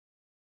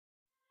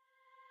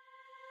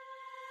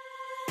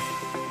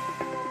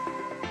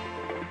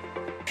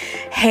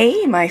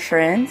Hey, my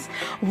friends.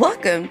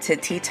 Welcome to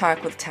Tea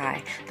Talk with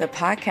Ty, the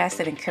podcast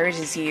that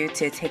encourages you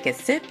to take a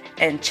sip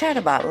and chat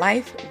about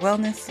life,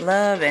 wellness,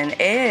 love, and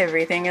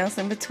everything else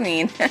in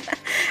between.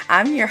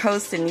 I'm your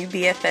host and new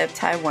BFF,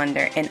 Ty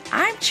Wonder, and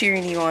I'm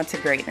cheering you on to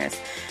greatness.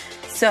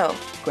 So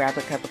grab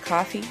a cup of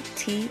coffee,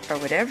 tea, or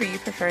whatever you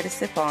prefer to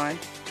sip on,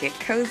 get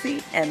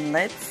cozy, and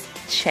let's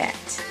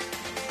chat.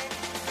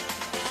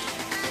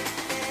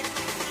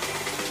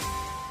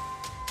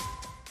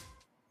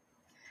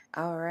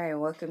 All right,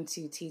 welcome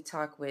to Tea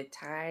Talk with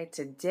Ty.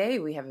 Today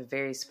we have a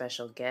very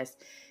special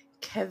guest,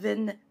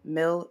 Kevin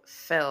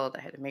Millfeld.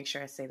 I had to make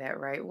sure I say that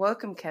right.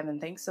 Welcome,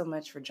 Kevin. Thanks so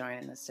much for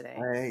joining us today.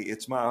 Hey,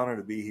 it's my honor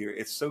to be here.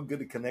 It's so good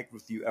to connect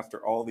with you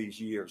after all these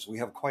years. We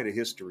have quite a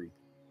history.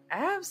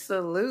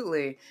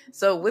 Absolutely.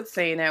 So with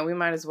saying that, we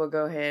might as well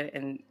go ahead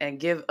and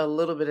give a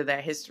little bit of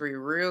that history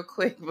real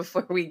quick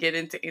before we get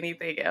into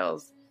anything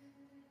else.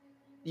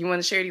 You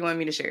want to share it? Or do you want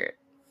me to share it?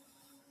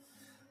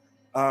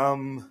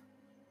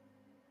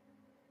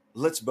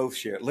 Let's both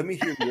share it. Let me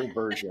hear your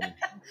version.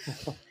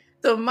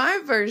 So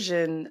my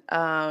version,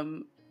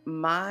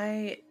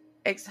 my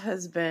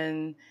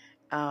ex-husband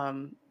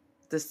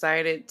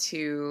decided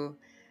to,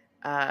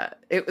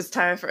 it was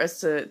time for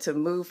us to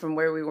move from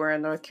where we were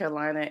in North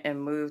Carolina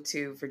and move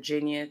to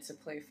Virginia to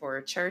play for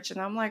a church.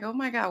 And I'm like, oh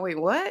my God, wait,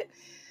 what?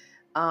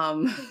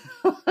 And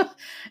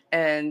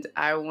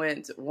I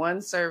went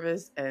one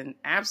service and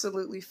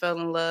absolutely fell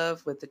in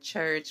love with the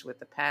church, with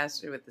the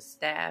pastor, with the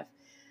staff.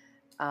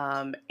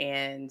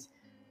 And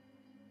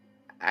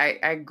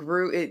I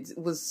grew. It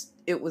was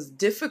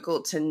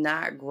difficult to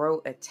not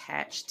grow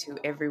attached to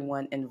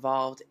everyone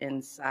involved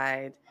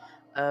inside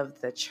of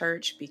the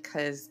church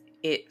because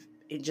it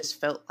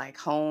just felt like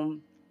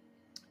home.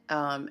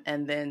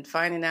 And then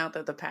finding out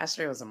that the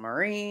pastor was a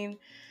Marine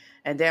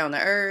and down to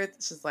earth,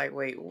 it's just like,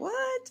 wait,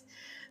 what?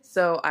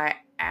 So I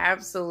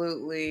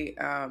absolutely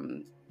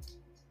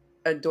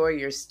adore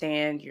your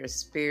stand, your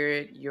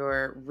spirit,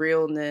 your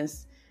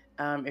realness.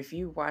 If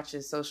you watch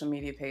his social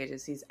media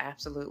pages, he's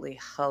absolutely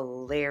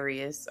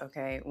hilarious.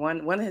 Okay,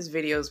 one of his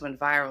videos went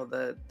viral.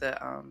 The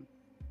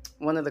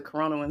one of the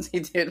Corona ones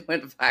he did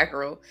went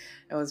viral.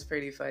 It was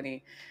pretty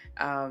funny.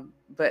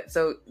 But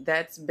so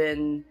that's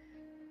been,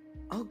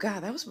 oh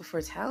God, that was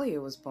before Talia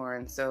was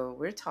born. So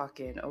we're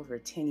talking over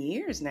 10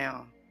 years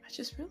now. I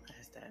just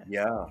realized that.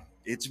 Yeah,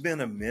 it's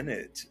been a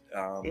minute.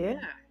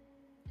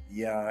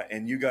 Yeah,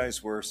 and you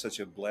guys were such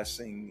a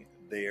blessing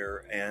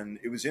there. And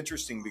it was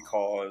interesting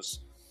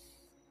because,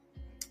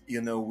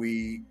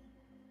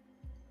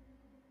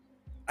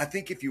 I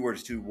think if you were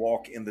to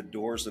walk in the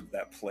doors of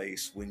that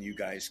place when you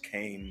guys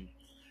came,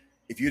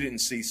 if you didn't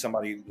see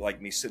somebody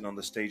like me sitting on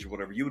the stage or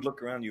whatever, you would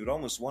look around, you would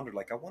almost wonder,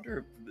 like, I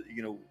wonder,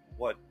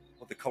 what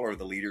the color of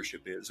the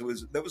leadership is.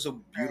 That was a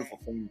beautiful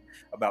thing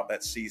about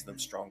that season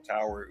of Strong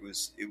Tower. It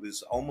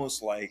was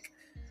almost like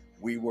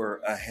we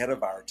were ahead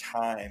of our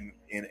time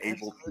and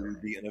able to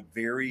be in a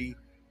very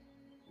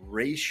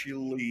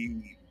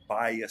racially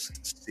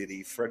biased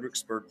city,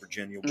 Fredericksburg,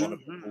 Virginia, one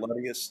of the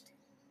bloodiest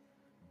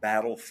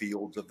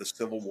battlefields of the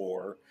Civil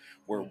War,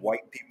 where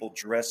white people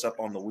dress up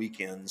on the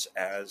weekends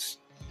as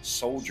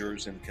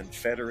soldiers in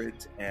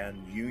Confederate and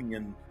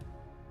Union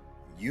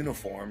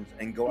uniforms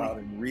and go out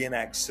and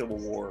reenact Civil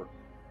War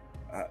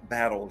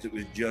battles. It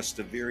was just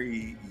a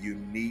very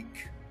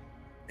unique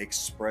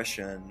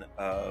expression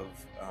of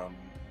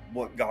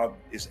what God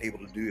is able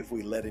to do if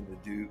we let him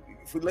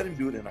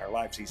do it in our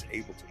lives. He's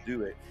able to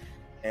do it.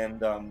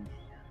 And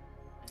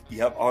you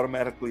have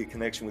automatically a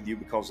connection with you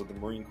because of the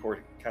Marine Corps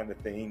kind of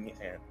thing.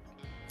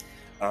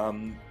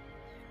 And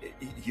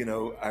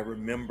I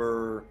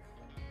remember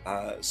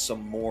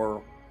some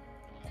more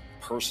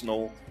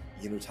personal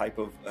type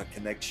of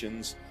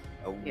connections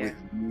with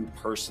you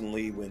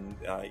personally when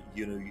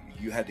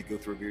you had to go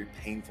through a very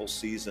painful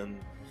season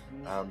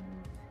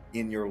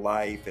in your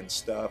life and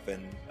stuff.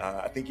 And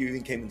I think you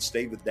even came and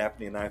stayed with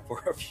Daphne and I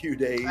for a few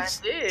days. I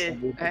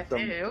did.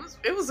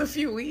 It was a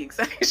few weeks,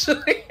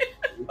 actually.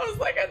 I was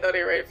like, I know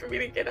they're ready for me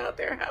to get out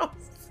their house.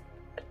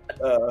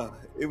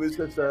 It was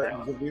just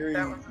a very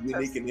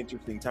unique and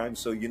interesting time.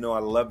 So, I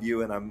love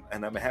you, and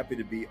I'm happy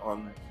to be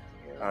on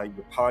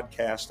your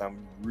podcast.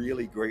 I'm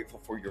really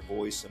grateful for your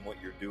voice and what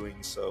you're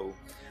doing. So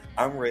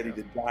I'm ready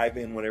to dive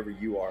in whenever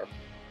you are.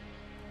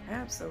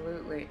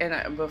 Absolutely.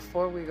 And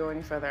before we go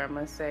any further, I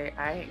must say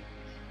I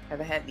have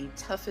had the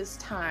toughest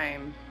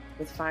time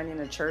with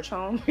finding a church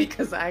home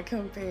because I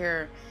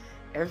compare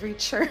every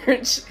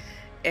church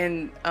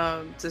and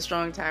to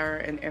Strong Tower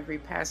and every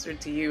pastor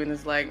to you, and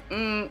it's like,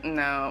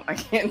 no, I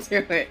can't do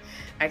it.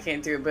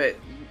 But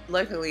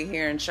luckily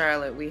here in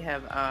Charlotte we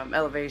have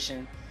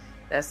Elevation.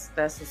 That's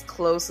as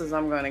close as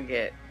I'm gonna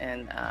get.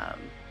 And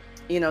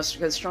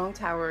because Strong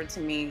Tower to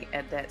me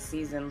at that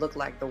season looked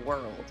like the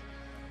world.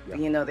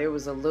 Yeah. There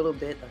was a little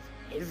bit of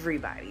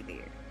everybody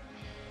there.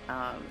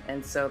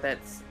 And so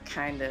that's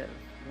kind of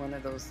one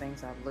of those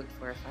things I've looked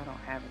for. If I don't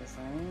have it, it's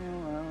like,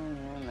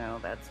 no,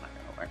 that's not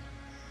gonna work.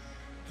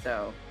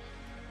 So,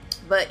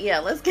 but yeah,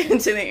 let's get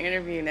into the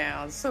interview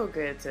now. It's so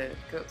good to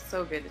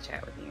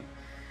chat with you.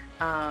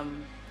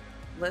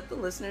 let the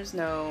listeners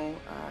know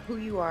who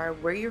you are,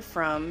 where you're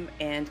from,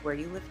 and where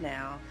you live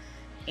now,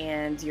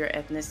 and your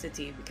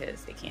ethnicity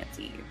because they can't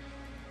see you.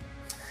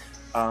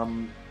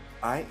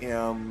 I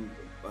am,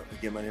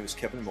 again, my name is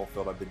Kevin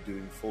Mulfield. I've been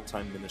doing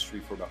full-time ministry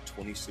for about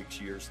 26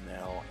 years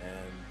now,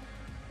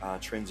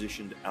 and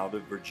transitioned out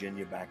of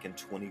Virginia back in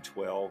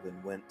 2012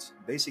 and went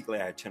basically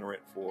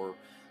itinerant for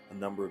a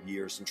number of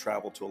years and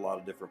traveled to a lot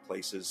of different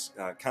places,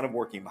 kind of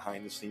working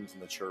behind the scenes in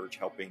the church,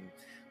 helping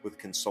with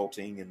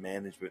consulting and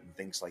management and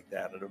things like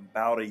that. And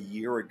about a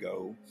year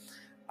ago,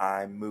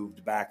 I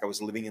moved back. I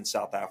was living in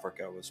South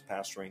Africa. I was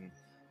pastoring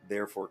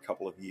there for a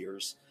couple of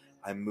years.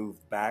 I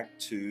moved back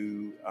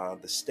to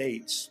the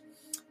States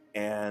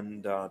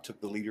and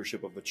took the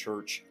leadership of a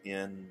church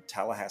in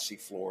Tallahassee,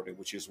 Florida,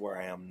 which is where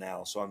I am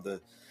now. So I'm the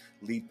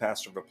lead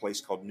pastor of a place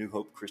called New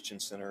Hope Christian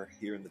Center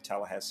here in the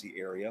Tallahassee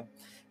area.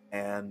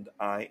 And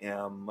I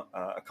am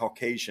a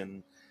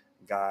Caucasian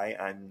guy.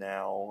 I'm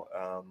now,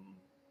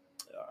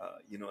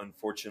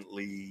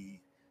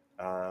 unfortunately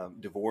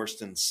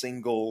divorced and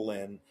single,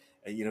 and,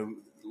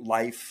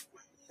 life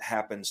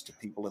happens to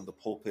people in the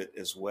pulpit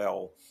as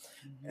well.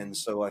 And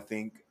so I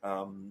think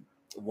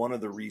one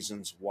of the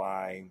reasons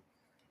why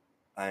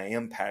I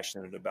am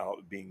passionate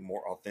about being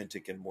more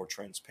authentic and more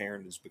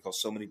transparent is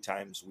because so many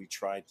times we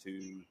try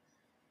to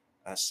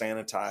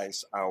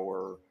sanitize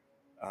our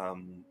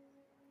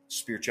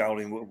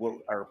spirituality and what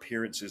our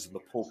appearances in the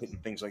pulpit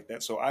and things like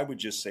that. So I would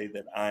just say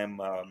that I'm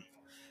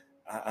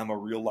a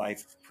real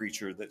life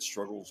preacher that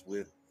struggles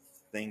with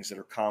things that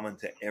are common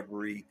to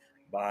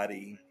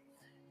everybody,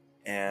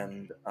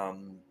 and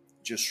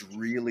just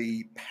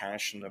really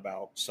passionate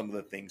about some of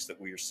the things that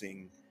we are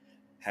seeing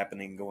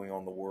happening going on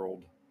in the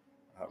world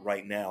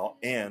right now,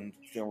 and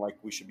feel like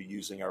we should be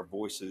using our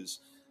voices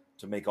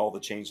to make all the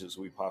changes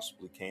we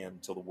possibly can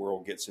until the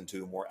world gets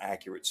into a more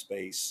accurate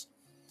space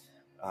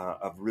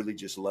of really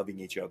just loving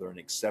each other and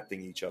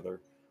accepting each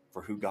other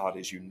for who God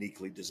has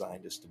uniquely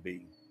designed us to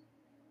be.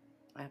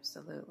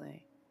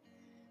 Absolutely.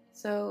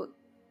 So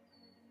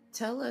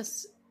tell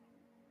us,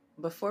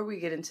 before we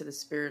get into the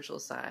spiritual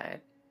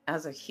side,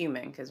 as a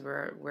human, because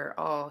we're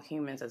all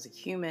humans, as a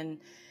human,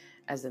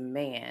 as a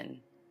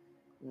man,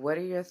 what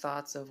are your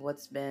thoughts of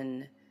what's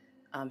been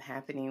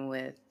happening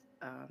with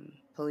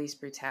police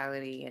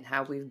brutality and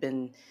how we've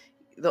been,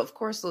 of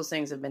course, those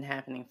things have been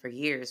happening for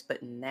years,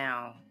 but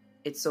now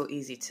it's so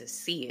easy to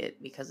see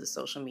it because of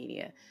social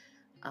media.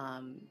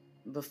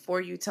 Before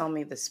you tell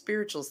me the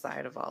spiritual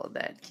side of all of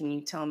that, can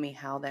you tell me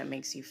how that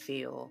makes you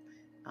feel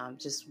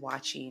just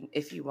watching,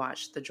 if you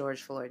watched the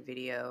George Floyd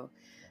video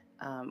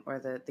or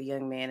the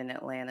young man in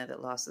Atlanta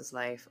that lost his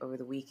life over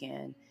the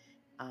weekend?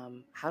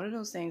 How do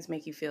those things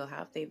make you feel? How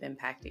have they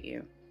impacted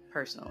you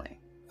personally?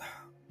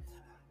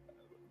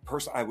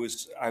 I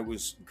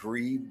was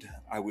grieved.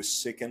 I was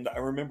sickened. I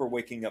remember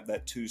waking up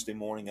that Tuesday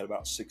morning at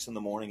about 6 a.m.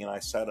 and I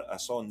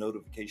saw a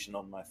notification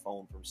on my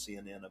phone from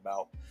CNN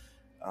about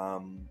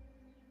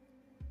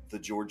the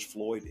George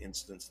Floyd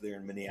incidents there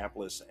in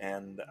Minneapolis,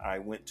 and I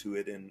went to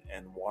it and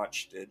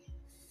watched it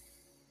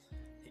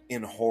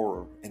in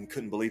horror and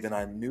couldn't believe it. And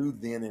I knew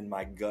then in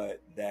my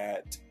gut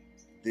that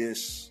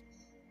this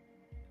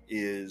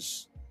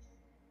is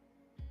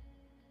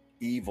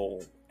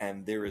evil,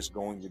 and there is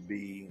going to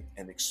be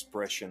an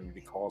expression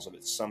because of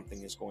it.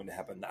 Something is going to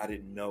happen. I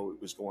didn't know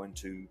it was going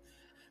to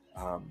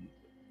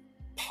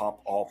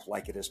pop off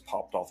like it has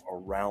popped off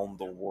around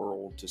the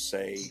world, to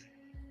say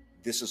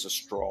this is a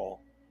straw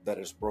that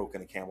has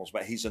broken a camel's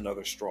back. He's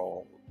another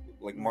straw,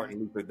 like Martin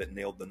Luther that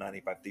nailed the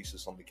 95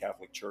 Thesis on the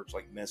Catholic Church,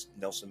 like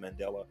Nelson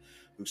Mandela,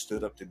 who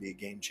stood up to be a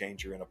game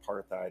changer in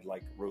apartheid,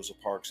 like Rosa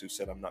Parks, who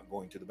said, I'm not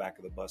going to the back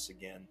of the bus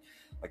again,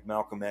 like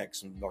Malcolm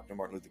X and Dr.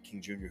 Martin Luther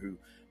King Jr., who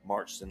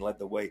marched and led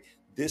the way.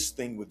 This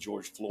thing with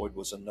George Floyd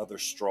was another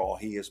straw.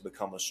 He has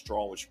become a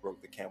straw which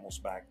broke the camel's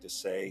back, to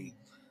say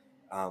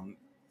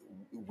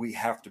we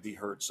have to be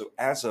heard. So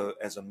as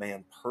a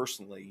man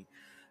personally,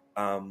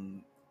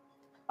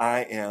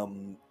 I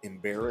am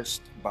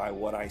embarrassed by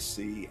what I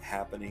see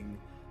happening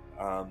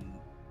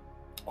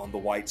on the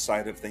white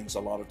side of things. A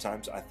lot of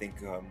times I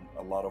think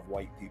a lot of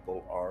white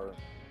people are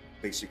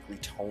basically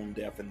tone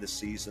deaf in this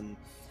season.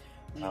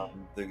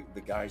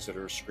 The guys that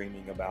are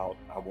screaming about,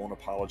 I won't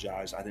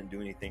apologize, I didn't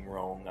do anything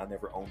wrong, I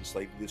never owned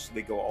slavery,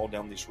 they go all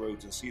down these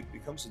roads, and see, it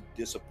becomes a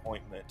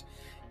disappointment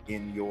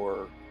in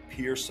your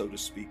peers, so to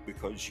speak,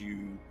 because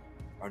you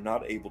are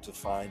not able to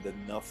find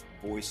enough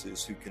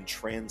voices who can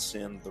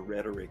transcend the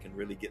rhetoric and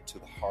really get to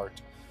the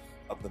heart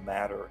of the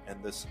matter.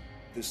 And this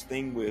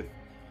thing with,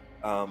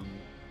 a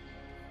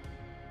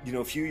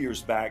few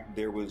years back,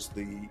 there was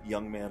the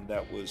young man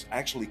that was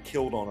actually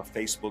killed on a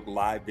Facebook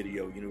Live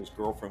video. His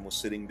girlfriend was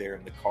sitting there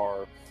in the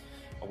car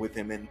with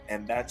him,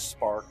 and that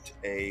sparked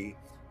a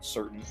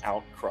certain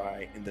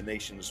outcry in the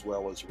nation as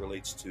well, as it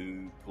relates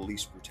to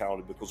police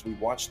brutality, because we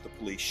watched the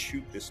police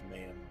shoot this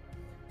man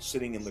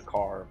sitting in the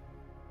car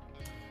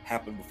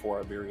happen before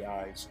our very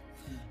eyes.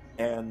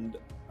 And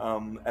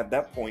at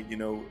that point,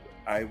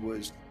 I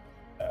was,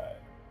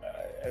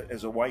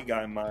 as a white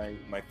guy,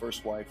 my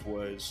first wife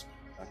was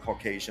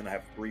Caucasian. I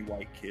have 3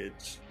 white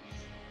kids.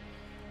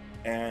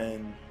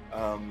 And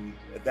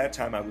at that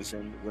time,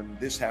 when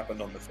this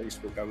happened on the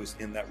Facebook, I was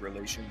in that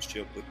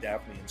relationship with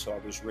Daphne. And so I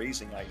was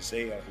raising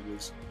Isaiah, who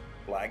was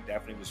black.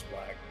 Daphne was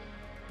black.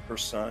 Her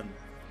son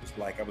was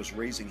black. I was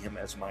raising him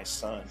as my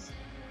son.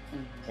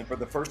 And for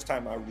the first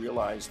time, I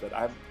realized that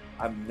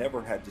I've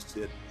never had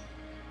to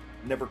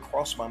never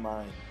crossed my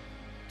mind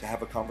to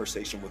have a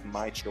conversation with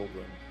my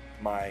children,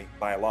 my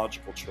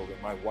biological children,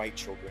 my white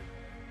children.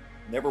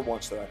 Never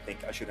once did I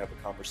think I should have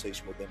a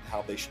conversation with them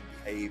how they should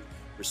behave,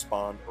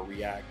 respond, or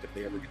react if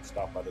they ever get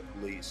stopped by the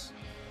police.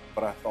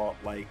 But I thought,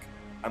 like,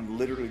 I'm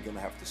literally going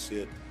to have to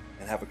sit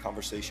and have a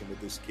conversation with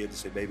this kid and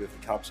say, baby, if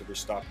the cops ever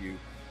stop you,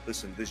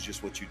 listen, this is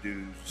just what you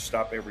do.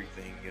 Stop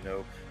everything,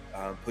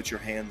 put your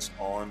hands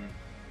on.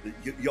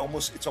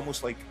 It's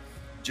almost like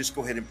just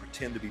go ahead and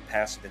pretend to be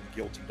passive and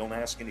guilty. Don't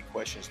ask any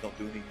questions. Don't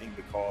do anything,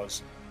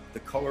 because the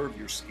color of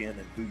your skin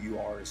and who you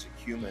are as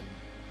a human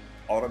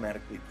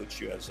automatically puts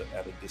you at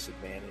a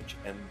disadvantage.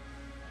 And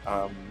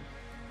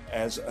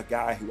as a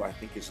guy who I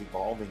think is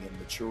evolving and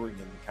maturing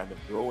and kind of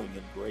growing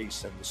in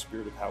grace and the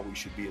spirit of how we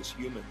should be as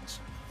humans,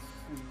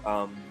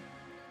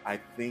 I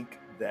think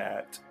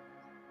that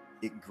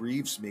it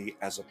grieves me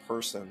as a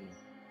person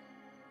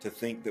to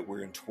think that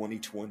we're in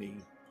 2020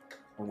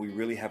 and we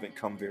really haven't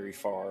come very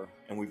far,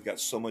 and we've got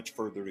so much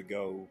further to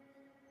go.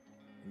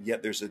 And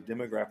yet there's a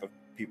demographic of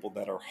people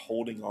that are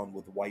holding on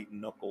with white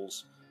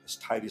knuckles as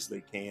tight as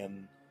they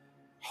can,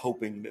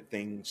 hoping that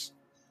things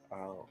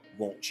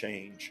won't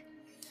change.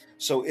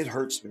 So it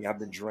hurts me. I've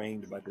been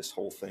drained by this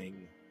whole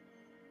thing.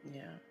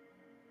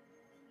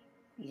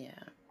 Yeah,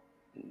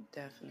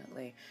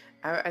 definitely.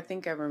 I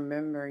think I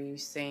remember you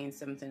saying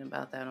something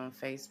about that on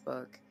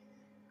Facebook,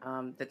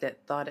 that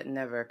thought had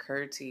never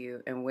occurred to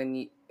you.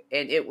 And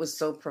it was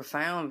so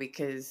profound,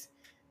 because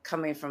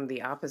coming from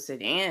the opposite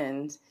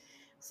end,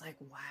 it's like,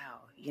 wow,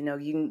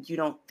 you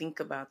don't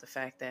think about the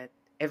fact that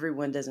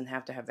everyone doesn't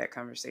have to have that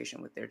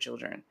conversation with their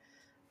children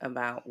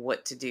about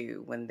what to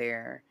do when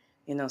they're,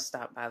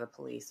 stopped by the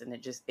police. And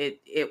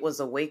it was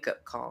a wake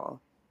up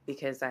call,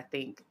 because I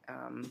think,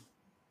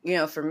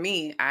 for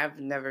me, I've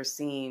never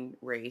seen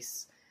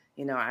race.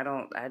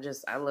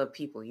 I love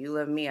people. You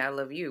love me, I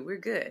love you. We're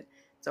good.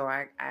 So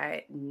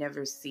I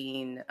never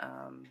seen,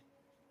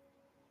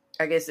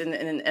 I guess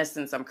in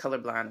essence, I'm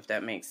colorblind, if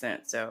that makes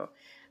sense. So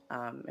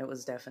it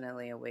was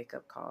definitely a wake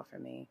up call for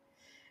me.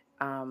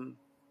 On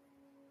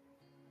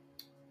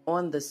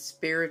the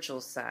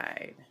spiritual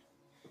side,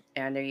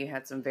 I know you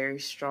had some very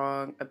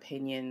strong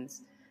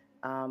opinions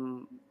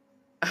on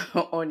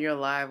your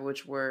live,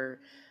 which were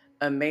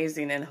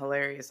amazing and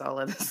hilarious all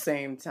at the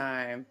same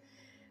time,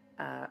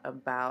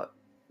 about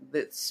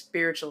the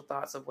spiritual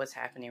thoughts of what's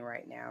happening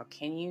right now.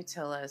 Can you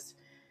tell us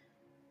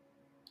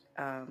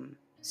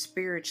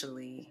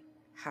spiritually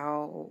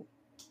how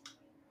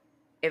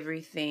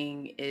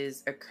everything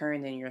is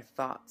occurring in your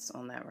thoughts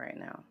on that right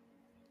now?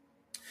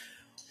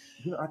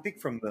 I think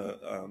from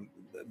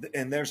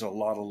and there's a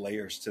lot of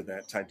layers to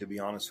that, Ty, to be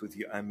honest with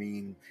you. I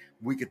mean,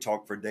 we could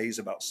talk for days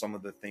about some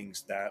of the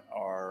things that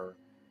are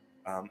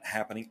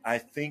happening. I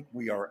think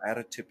we are at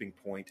a tipping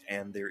point,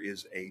 and there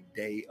is a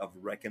day of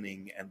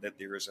reckoning, and that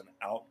there is an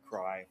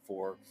outcry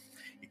for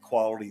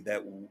equality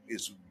that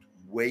is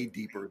way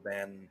deeper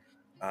than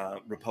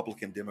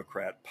Republican,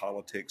 Democrat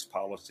politics,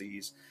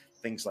 policies,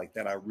 things like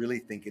that. I really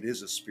think it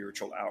is a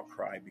spiritual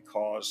outcry,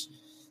 because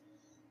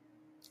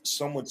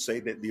some would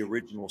say that the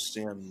original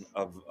sin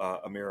of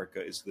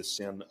America is the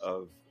sin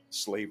of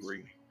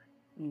slavery,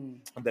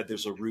 that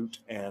there's a root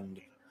and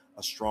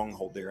a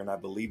stronghold there, and I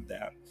believe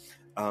that.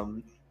 I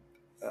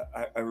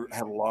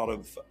had a lot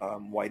of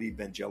white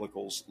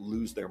evangelicals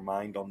lose their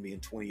mind on me in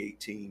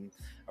 2018.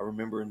 I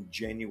remember in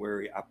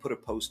January, I put a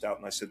post out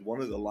and I said, one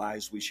of the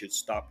lies we should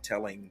stop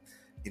telling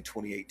in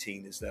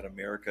 2018 is that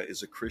America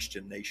is a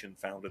Christian nation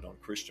founded on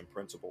Christian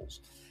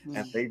principles.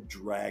 And they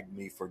dragged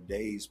me for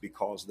days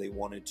because they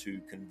wanted to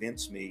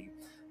convince me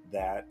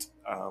that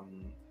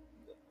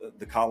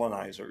the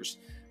colonizers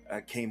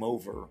came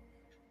over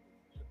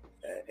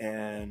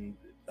and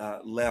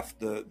left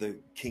the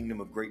kingdom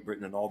of Great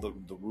Britain and all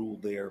the rule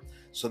there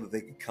so that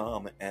they could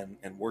come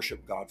and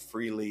worship God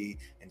freely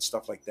and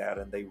stuff like that.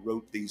 And they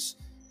wrote these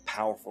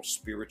powerful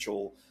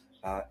spiritual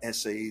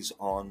essays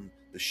on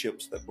the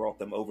ships that brought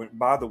them over. And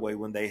by the way,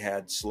 when they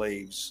had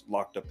slaves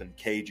locked up in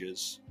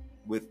cages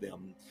with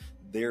them,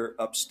 they're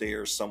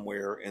upstairs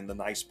somewhere in the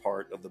nice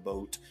part of the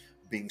boat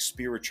being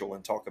spiritual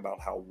and talk about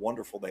how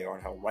wonderful they are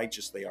and how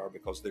righteous they are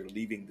because they're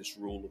leaving this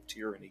rule of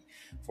tyranny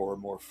for a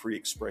more free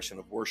expression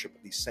of worship.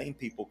 These same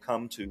people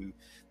come to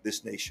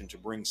this nation to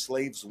bring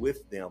slaves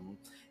with them,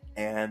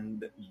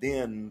 and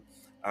then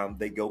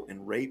they go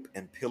and rape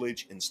and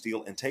pillage and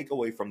steal and take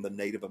away from the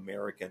Native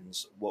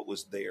Americans what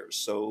was theirs.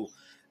 So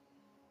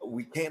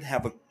we can't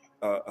have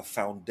a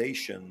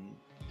foundation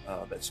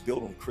that's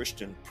built on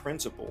Christian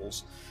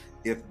principles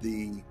if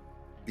the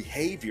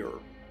behavior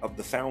of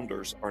the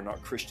founders are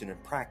not Christian in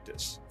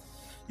practice.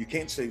 You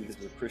can't say this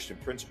is a Christian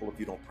principle if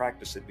you don't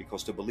practice it,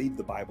 because to believe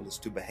the Bible is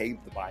to behave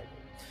the Bible.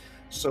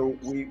 So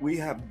we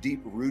have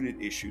deep-rooted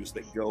issues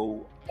that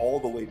go all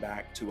the way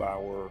back to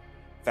our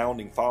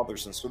founding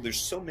fathers. And so there's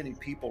so many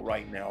people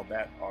right now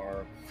that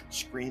are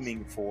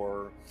screaming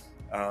for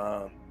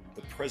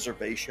the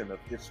preservation of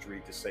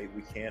history, to say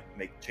we can't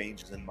make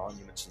changes in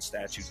monuments and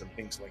statues and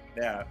things like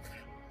that,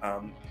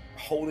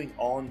 holding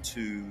on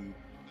to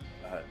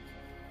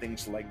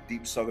things like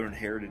deep Southern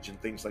heritage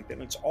and things like that.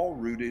 And it's all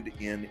rooted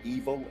in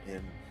evil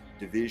and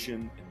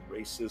division and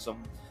racism.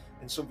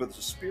 And so for the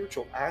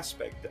spiritual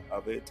aspect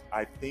of it,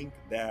 I think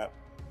that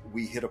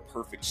we hit a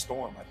perfect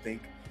storm. I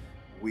think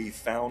we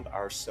found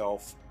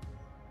ourselves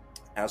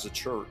as a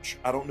church.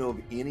 I don't know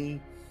of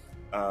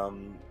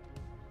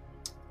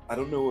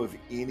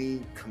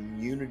any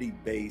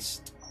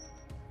community-based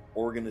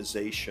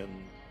organization,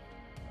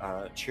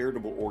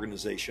 charitable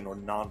organization or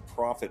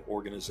nonprofit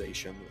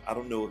organization. I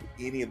don't know of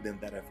any of them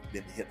that have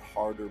been hit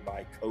harder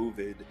by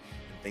COVID and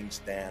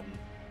things than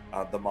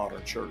the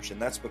modern church.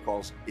 And that's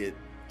because it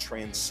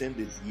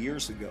transcended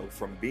years ago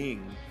from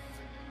being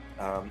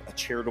a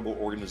charitable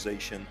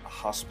organization, a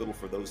hospital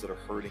for those that are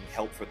hurting,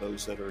 help for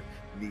those that are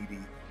needy,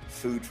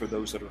 food for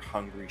those that are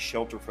hungry,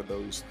 shelter for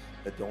those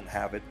that don't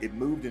have it. It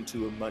moved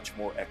into a much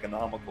more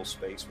economical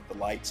space with the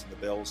lights and the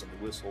bells and the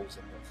whistles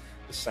and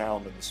the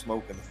sound and the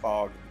smoke and the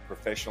fog and the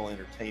professional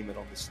entertainment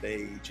on the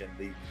stage and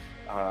the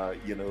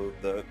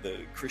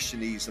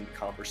Christianese and the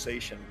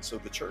conversation. And so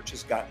the church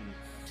has gotten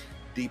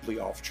deeply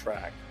off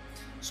track.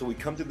 So we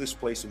come to this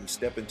place and we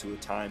step into a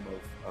time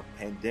of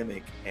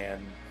pandemic,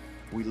 and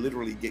we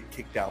literally get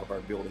kicked out of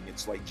our building.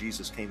 It's like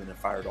Jesus came in and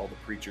fired all the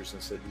preachers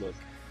and said, look,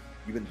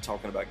 you've been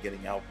talking about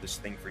getting out of this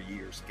thing for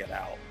years, get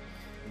out.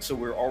 And so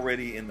we're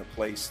already in the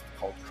place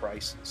called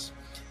crisis.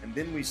 And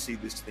then we see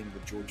this thing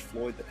with George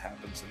Floyd that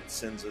happens, and it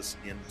sends us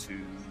into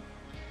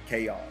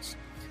chaos.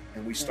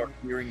 And we start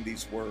hearing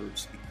these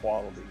words,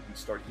 equality. We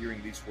start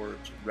hearing these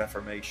words,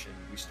 reformation.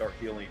 We start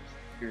hearing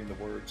the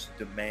words,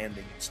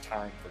 demanding it's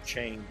time for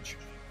change.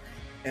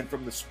 And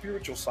from the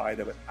spiritual side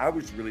of it, I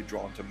was really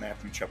drawn to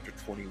Matthew chapter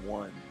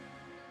 21,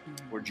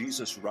 where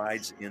Jesus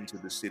rides into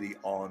the city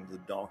on the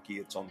donkey.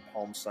 It's on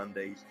Palm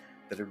Sunday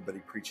that everybody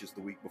preaches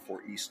the week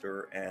before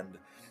Easter. And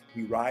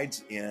he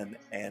rides in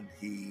and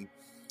he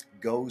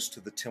goes to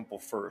the temple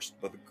first.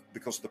 But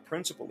because the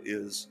principle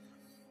is,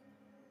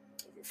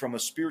 from a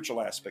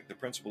spiritual aspect, the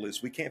principle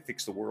is we can't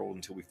fix the world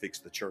until we fix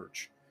the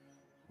church.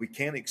 We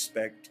can't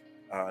expect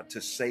to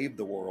save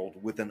the world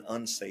with an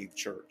unsaved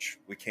church.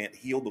 We can't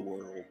heal the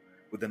world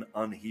with an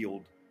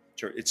unhealed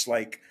church. It's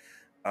like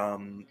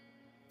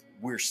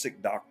we're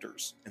sick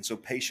doctors. And so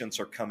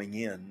patients are coming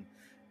in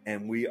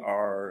and we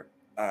are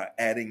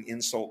adding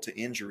insult to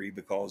injury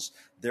because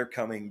they're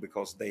coming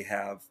because they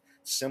have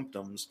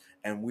symptoms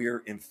and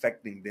we're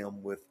infecting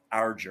them with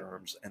our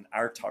germs and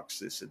our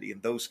toxicity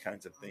and those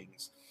kinds of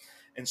things.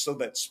 And so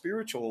that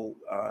spiritual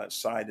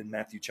side in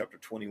Matthew chapter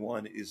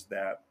 21 is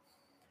that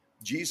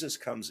Jesus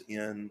comes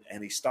in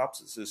and he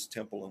stops at this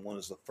temple, and one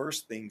of the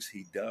first things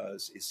he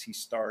does is he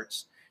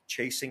starts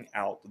chasing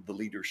out the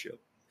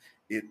leadership.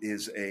 It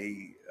is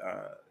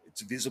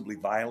it's visibly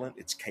violent,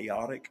 it's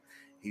chaotic.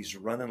 He's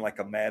running like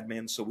a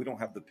madman. So we don't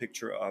have the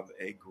picture of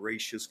a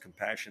gracious,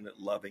 compassionate,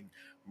 loving,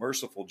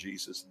 merciful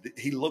Jesus.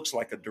 He looks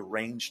like a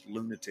deranged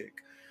lunatic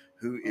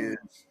who is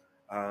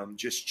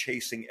just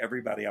chasing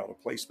everybody out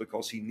of place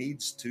because he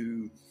needs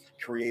to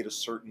create a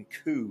certain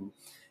coup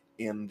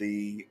in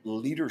the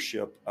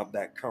leadership of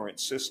that current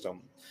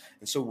system.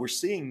 And so we're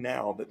seeing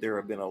now that there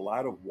have been a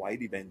lot of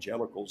white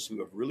evangelicals who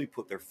have really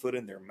put their foot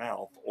in their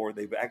mouth, or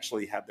they've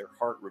actually had their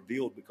heart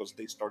revealed because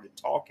they started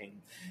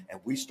talking and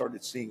we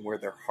started seeing where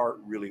their heart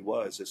really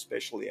was,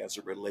 especially as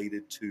it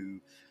related to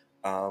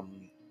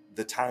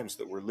the times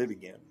that we're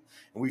living in.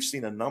 And we've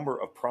seen a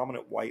number of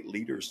prominent white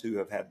leaders who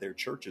have had their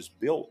churches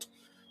built,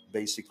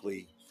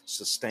 basically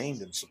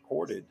sustained and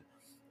supported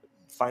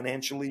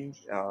financially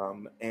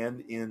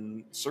and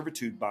in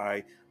servitude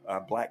by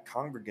black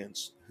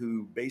congregants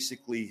who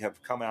basically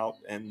have come out,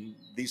 and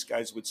these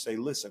guys would say,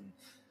 listen,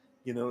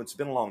 it's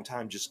been a long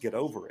time, just get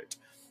over it.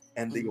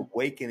 And the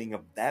awakening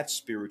of that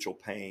spiritual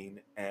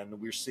pain, and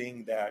we're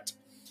seeing that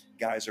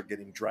guys are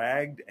getting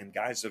dragged and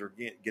guys that are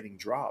getting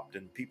dropped,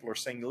 and people are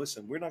saying,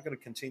 listen, we're not going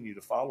to continue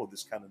to follow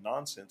this kind of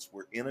nonsense.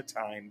 We're in a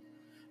time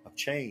of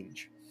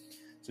change.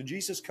 So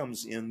Jesus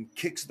comes in,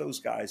 kicks those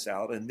guys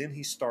out, and then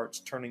he starts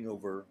turning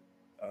over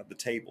the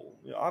table.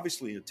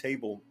 Obviously, a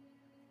table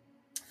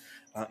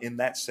in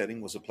that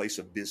setting was a place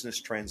of business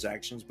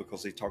transactions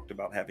because they talked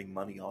about having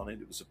money on it.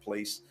 It was a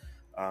place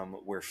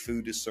where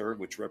food is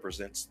served, which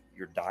represents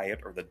your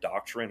diet or the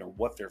doctrine or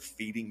what they're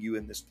feeding you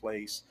in this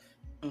place.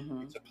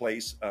 It's a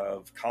place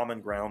of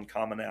common ground,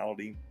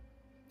 commonality,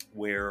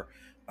 where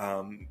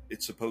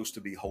it's supposed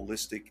to be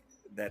holistic,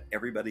 that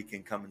everybody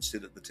can come and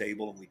sit at the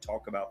table and we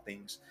talk about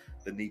things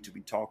that need to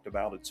be talked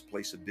about. It's a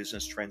place of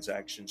business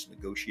transactions,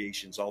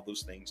 negotiations, all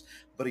those things.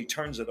 But he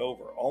turns it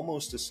over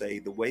almost to say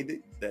the way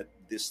that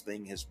this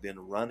thing has been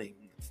running,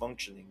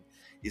 functioning,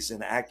 is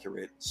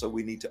inaccurate. So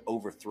we need to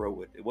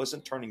overthrow it. It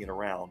wasn't turning it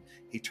around.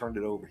 He turned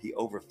it over. He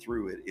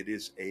overthrew it. It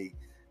is a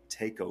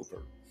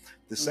takeover.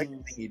 The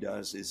second thing he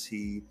does is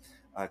he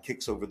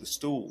kicks over the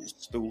stools.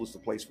 Stool is the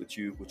place which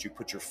you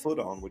put your foot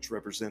on, which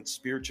represents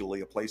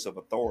spiritually a place of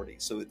authority.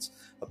 So it's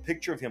a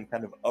picture of him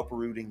kind of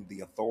uprooting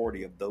the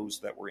authority of those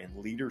that were in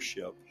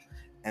leadership,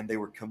 and they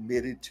were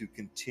committed to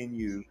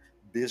continue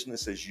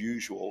business as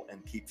usual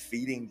and keep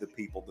feeding the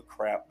people the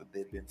crap that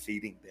they'd been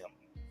feeding them.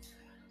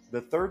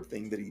 The third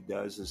thing that he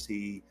does is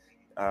he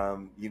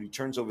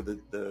turns over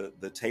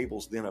the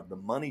tables then of the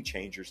money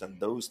changers and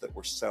those that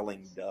were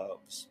selling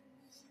doves.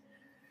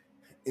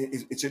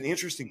 It's an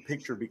interesting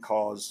picture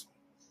because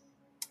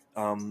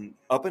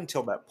up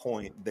until that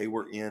point, they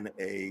were in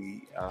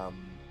the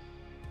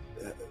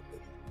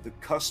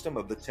custom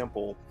of the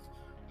temple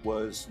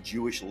was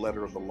Jewish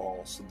letter of the law.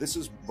 So this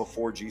is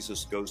before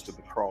Jesus goes to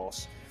the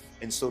cross.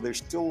 And so they're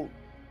still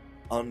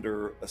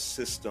under a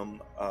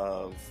system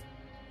of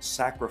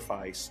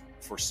sacrifice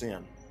for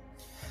sin.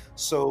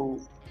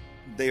 So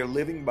they are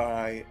living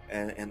by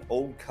an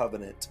old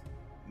covenant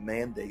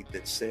mandate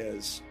that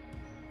says,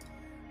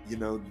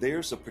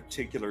 there's a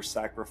particular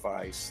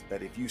sacrifice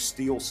that if you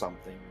steal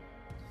something,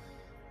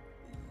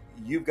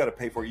 you've got to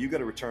pay for it. You've got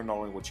to return not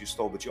only what you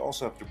stole, but you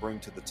also have to bring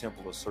to the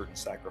temple a certain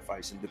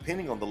sacrifice. And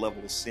depending on the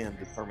level of sin,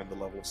 determine the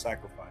level of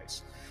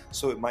sacrifice.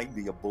 So it might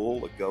be a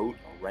bull, a goat,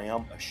 a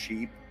ram, a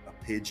sheep,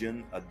 a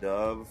pigeon, a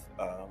dove.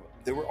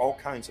 There were all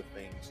kinds of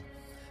things.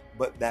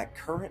 But that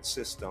current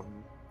system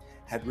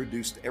had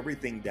reduced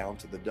everything down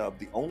to the dove.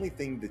 The only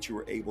thing that you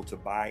were able to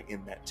buy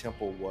in that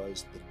temple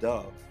was the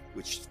dove,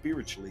 which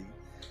spiritually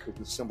is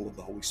the symbol of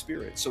the Holy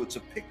Spirit. So it's a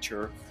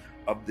picture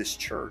of this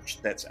church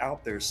that's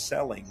out there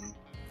selling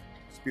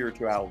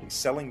spirituality,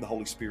 selling the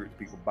Holy Spirit to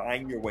people,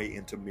 buying your way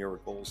into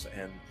miracles,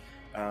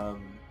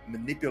 and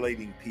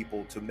manipulating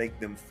people to make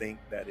them think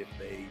that if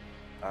they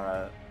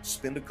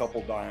spend a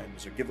couple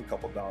dimes or give a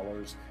couple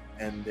dollars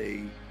and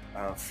they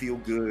feel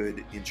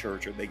good in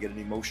church, or they get an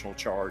emotional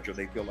charge, or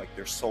they feel like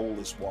their soul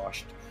is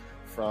washed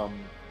from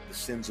the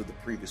sins of the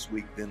previous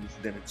week, then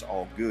it's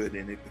all good,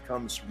 and it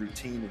becomes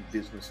routine and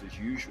business as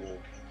usual.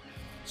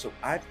 So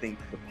I think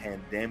the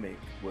pandemic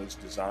was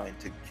designed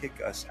to kick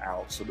us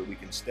out so that we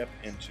can step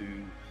into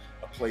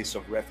a place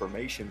of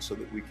reformation, so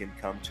that we can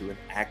come to an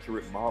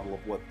accurate model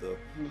of what the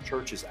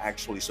church is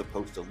actually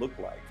supposed to look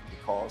like,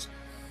 because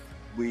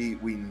we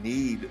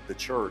need the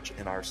church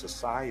in our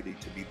society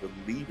to be the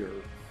leader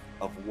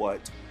of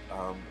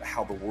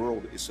how the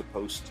world is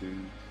supposed to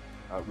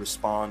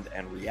respond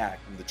and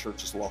react, and the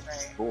church has lost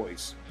its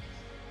voice.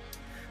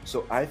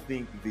 So I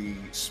think the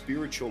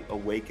spiritual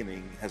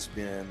awakening has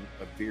been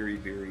a very,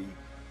 very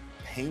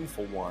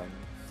painful one,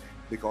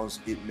 because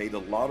it made a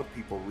lot of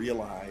people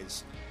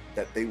realize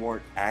that they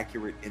weren't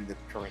accurate in the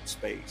current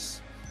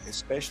space,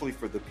 especially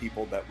for the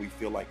people that we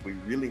feel like we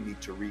really need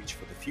to reach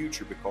for the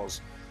future, because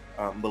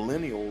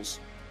millennials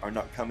are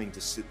not coming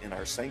to sit in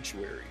our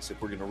sanctuaries.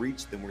 If we're going to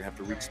reach them, we have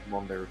to reach them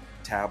on their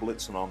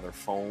tablets and on their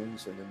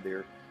phones and in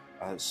their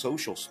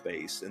social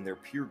space and their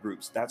peer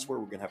groups. That's where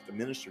we're going to have to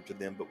minister to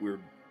them. But we've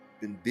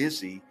been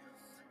busy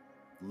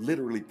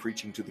literally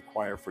preaching to the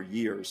choir for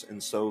years.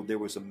 And so there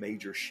was a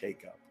major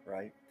shakeup,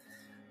 right?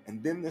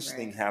 And then this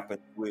thing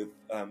happened with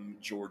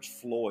George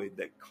Floyd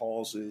that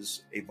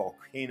causes a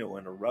volcano,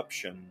 an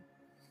eruption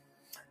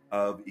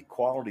of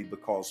equality,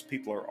 because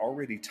people are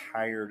already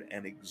tired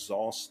and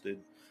exhausted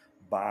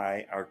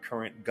by our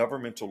current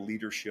governmental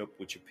leadership,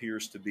 which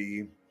appears to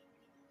be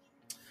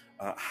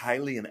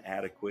highly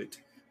inadequate,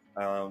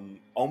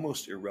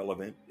 almost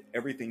irrelevant.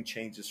 Everything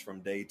changes from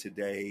day to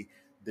day.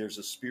 There's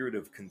a spirit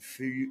of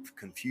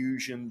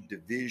confusion,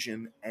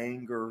 division,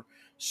 anger,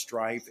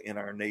 strife in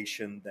our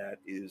nation that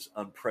is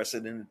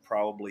unprecedented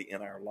probably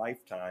in our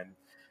lifetime.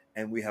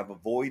 And we have a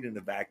void and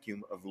a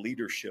vacuum of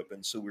leadership.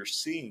 And so we're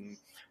seeing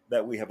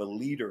that we have a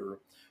leader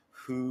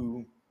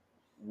who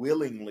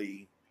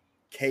willingly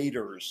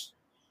caters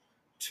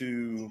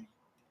to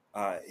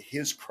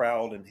his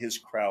crowd and his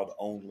crowd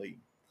only.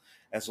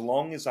 As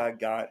long as I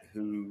got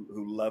who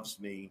loves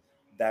me,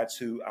 that's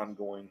who I'm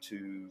going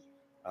to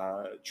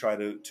try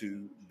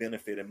to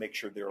benefit and make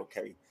sure they're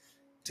okay.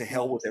 To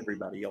hell with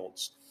everybody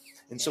else.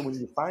 And so when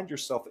you find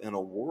yourself in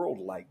a world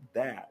like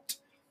that,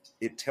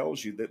 it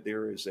tells you that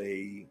there is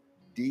a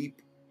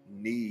deep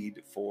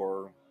need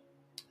for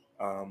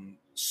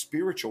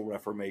spiritual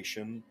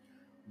reformation,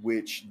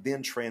 which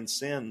then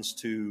transcends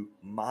to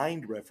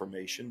mind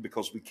reformation,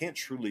 because we can't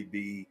truly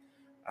be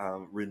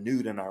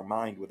renewed in our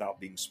mind without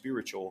being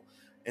spiritual,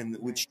 and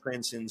which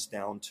transcends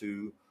down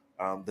to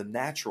the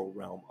natural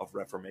realm of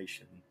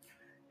reformation.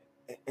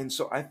 And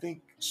so I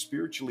think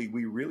spiritually,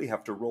 we really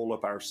have to roll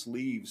up our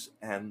sleeves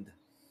and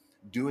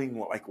doing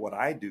what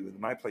I do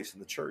in my place in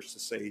the church, to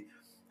say,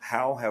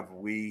 how have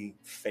we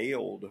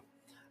failed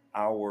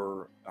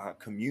our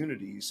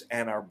communities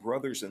and our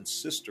brothers and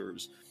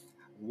sisters?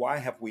 Why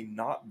have we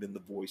not been the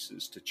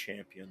voices to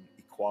champion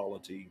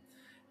equality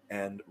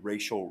and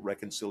racial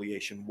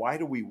reconciliation? Why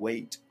do we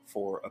wait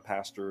for a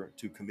pastor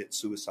to commit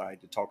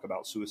suicide to talk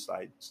about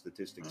suicide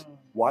statistics?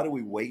 Why do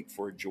we wait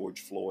for a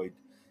George Floyd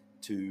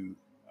to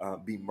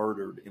be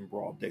murdered in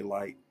broad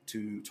daylight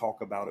to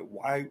talk about it?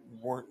 Why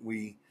weren't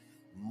we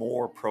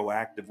more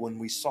proactive when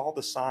we saw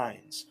the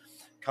signs?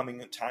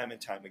 coming time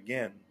and time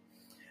again.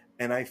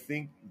 And I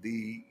think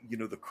the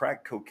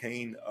crack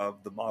cocaine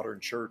of the modern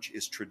church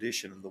is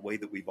tradition and the way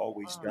that we've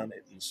always done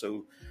it. And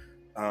so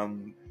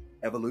um,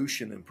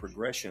 evolution and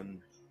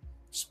progression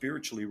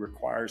spiritually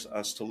requires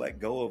us to let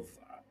go of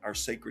our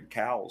sacred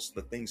cows,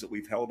 the things that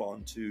we've held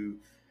on to,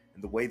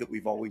 and the way that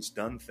we've always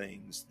done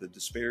things, the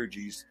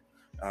disparities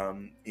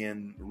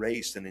in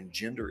race and in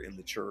gender in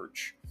the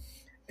church.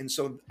 And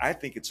so I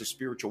think it's a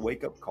spiritual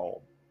wake-up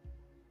call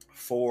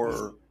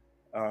for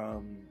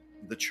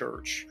the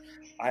church.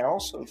 I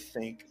also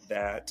think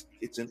that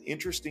it's an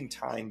interesting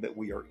time that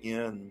we are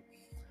in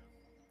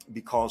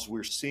because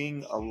we're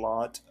seeing a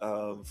lot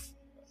of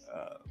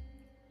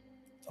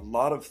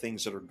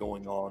things that are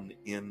going on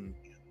in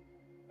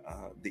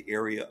the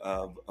area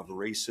of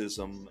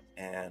racism,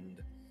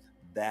 and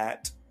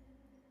that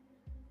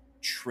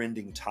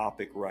trending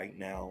topic right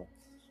now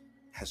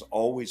has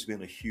always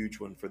been a huge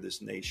one for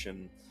this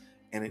nation.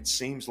 And it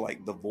seems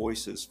like the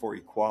voices for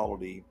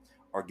equality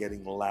are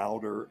getting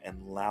louder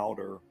and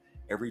louder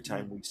every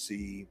time we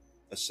see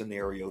a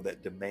scenario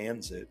that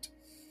demands it.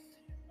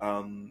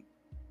 And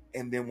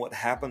then what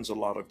happens a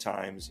lot of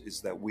times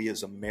is that we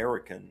as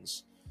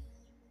Americans,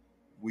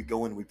 we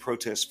go and we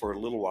protest for a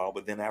little while,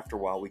 but then after a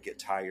while we get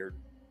tired.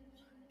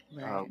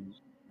 Right.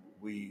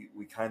 We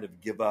kind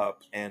of give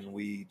up and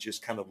we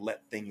just kind of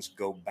let things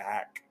go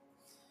back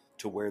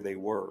to where they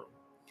were.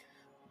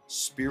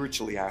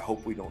 Spiritually, I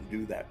hope we don't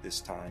do that this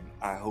time.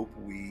 I hope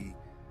we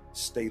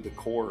stay the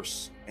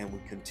course and we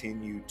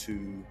continue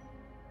to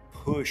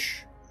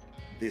push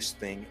this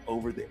thing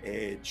over the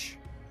edge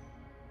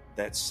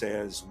that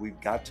says we've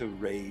got to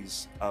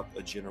raise up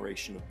a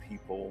generation of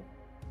people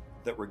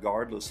that,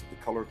 regardless of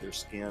the color of their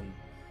skin,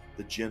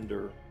 the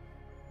gender,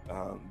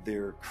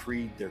 their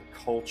creed, their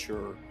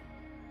culture,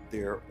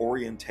 their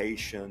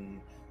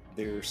orientation,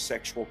 their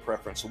sexual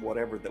preference, or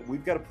whatever, that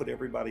we've got to put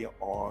everybody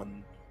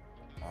on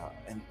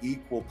an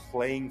equal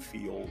playing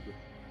field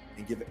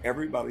and give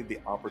everybody the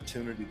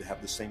opportunity to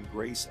have the same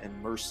grace and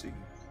mercy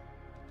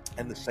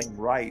and the same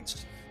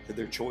rights to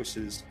their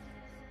choices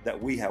that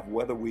we have,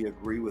 whether we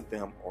agree with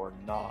them or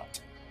not.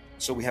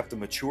 So we have to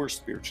mature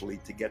spiritually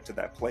to get to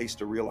that place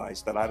to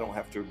realize that I don't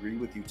have to agree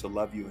with you to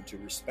love you and to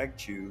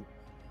respect you.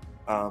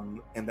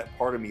 And that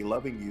part of me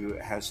loving you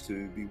has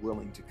to be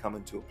willing to come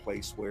into a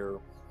place where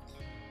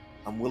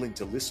I'm willing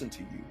to listen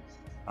to you.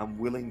 I'm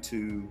willing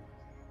to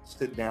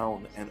sit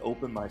down and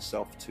open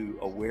myself to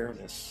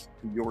awareness,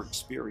 to your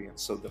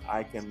experience, so that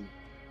I can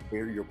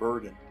bear your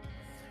burden.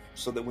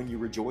 So that when you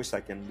rejoice, I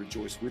can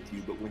rejoice with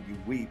you. But when you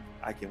weep,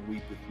 I can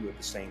weep with you at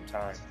the same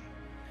time.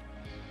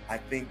 I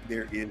think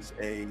there is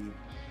a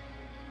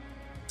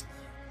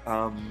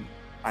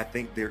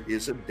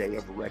day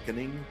of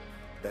reckoning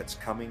that's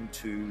coming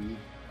to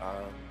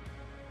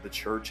the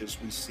church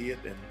as we see it,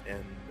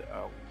 and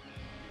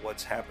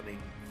what's happening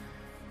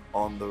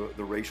on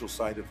the racial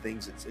side of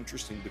things. It's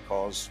interesting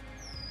because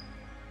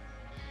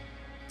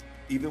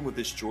even with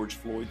this George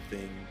Floyd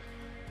thing,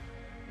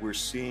 we're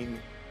seeing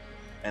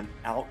an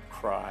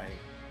outcry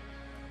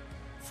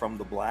from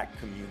the Black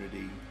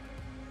community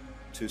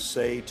to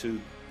say to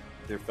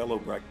their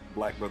fellow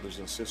Black brothers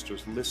and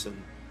sisters,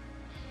 listen,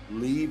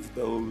 leave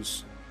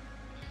those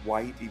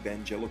white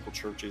evangelical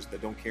churches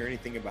that don't care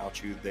anything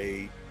about you.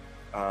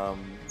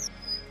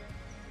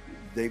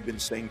 They've been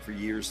saying for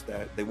years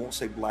that they won't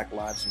say Black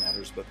Lives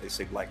Matters, but they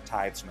say Black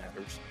Tithes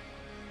Matters.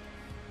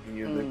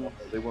 And,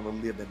 they want to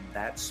live in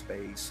that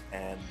space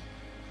and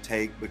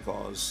take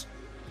because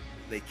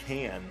they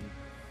can,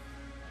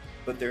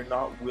 but they're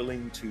not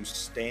willing to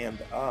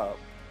stand up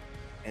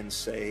and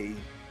say,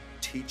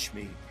 teach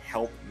me,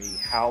 help me.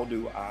 How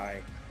do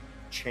I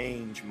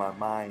change my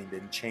mind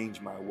and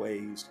change my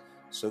ways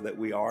so that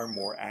we are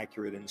more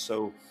accurate? And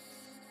so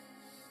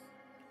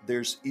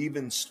there's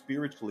even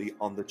spiritually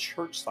on the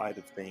church side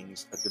of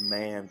things a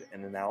demand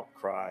and an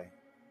outcry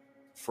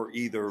for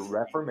either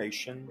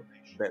reformation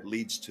that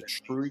leads to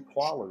true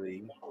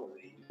equality,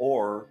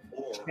 or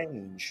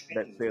change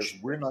that says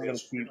we're not going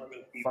to keep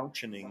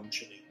functioning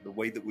the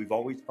way that we've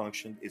always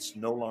functioned. It's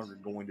no longer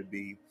going to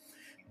be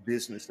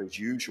business as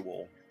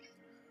usual.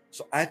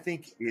 So I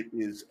think it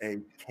is a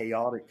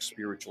chaotic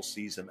spiritual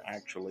season,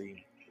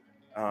 actually.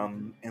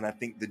 And I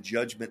think the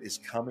judgment is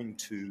coming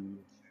to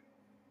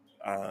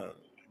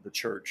the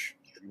church.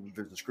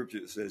 There's a scripture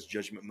that says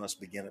judgment must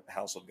begin at the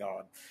house of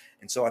God.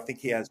 And so I think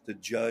he has to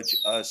judge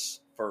us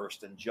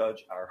first and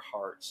judge our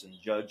hearts and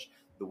judge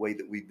the way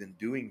that we've been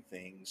doing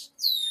things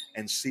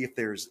and see if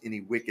there's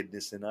any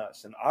wickedness in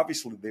us. And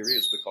obviously there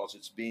is, because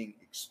it's being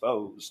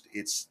exposed.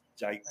 It's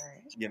like,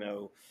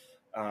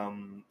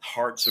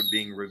 hearts are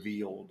being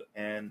revealed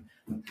and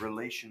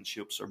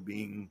relationships are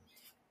being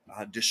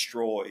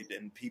destroyed,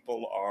 and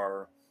people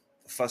are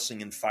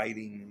fussing and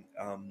fighting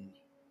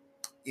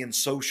in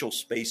social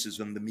spaces,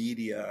 in the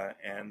media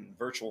and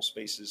virtual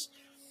spaces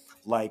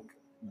like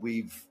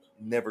we've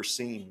never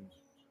seen.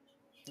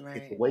 Right.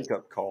 It's a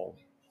wake-up call.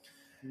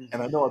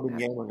 And I know I've been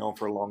yammering on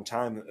for a long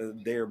time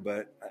there,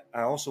 but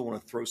I also want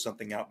to throw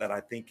something out that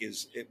I think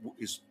is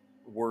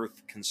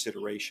worth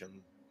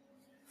consideration.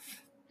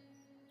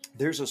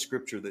 there's a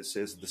scripture that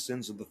says the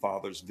sins of the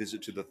fathers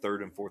visit to the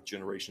third and fourth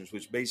generations,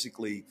 which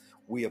basically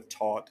we have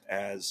taught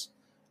as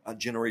a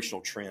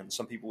generational trend.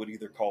 Some people would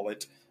either call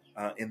it,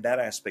 in that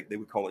aspect, they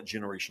would call it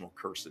generational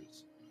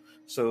curses.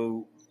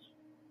 So,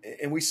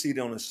 and we see it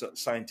on a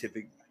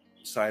scientific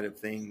side of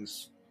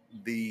things.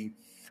 The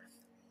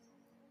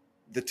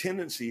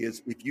tendency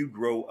is, if you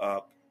grow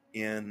up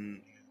in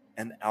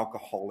an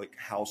alcoholic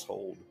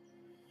household,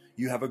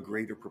 you have a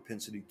greater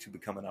propensity to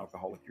become an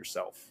alcoholic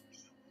yourself.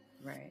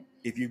 Right.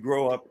 If you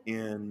grow up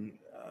in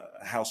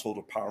a household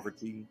of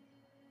poverty,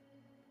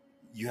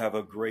 you have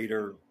a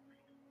greater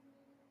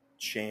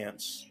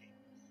chance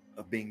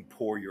of being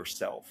poor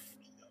yourself.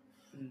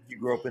 Mm-hmm. You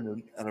grow up in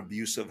an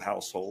abusive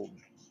household,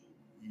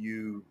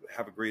 you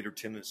have a greater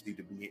tendency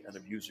to be an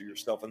abuser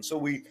yourself. And so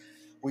we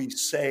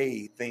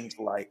say things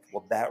like,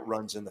 well, that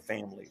runs in the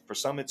family. For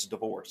some, it's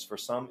divorce. For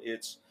some,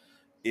 it's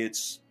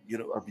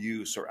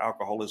abuse or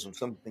alcoholism,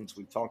 some things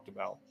we've talked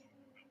about.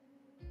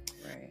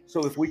 Right.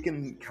 So if we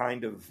can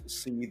kind of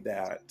see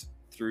that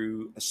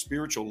through a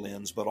spiritual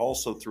lens, but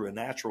also through a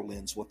natural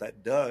lens, what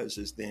that does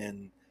is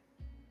then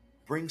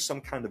bring some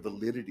kind of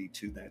validity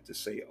to that, to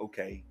say,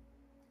 okay,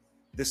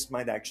 this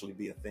might actually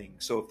be a thing.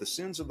 So if the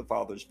sins of the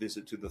fathers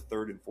visit to the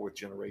third and fourth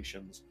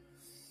generations,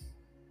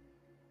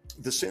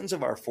 the sins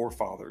of our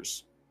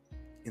forefathers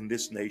in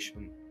this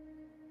nation,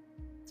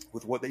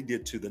 with what they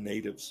did to the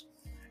natives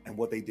and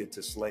what they did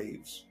to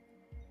slaves,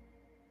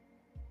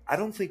 I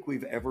don't think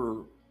we've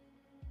ever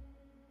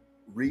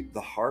reaped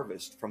the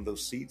harvest from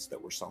those seeds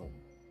that were sown.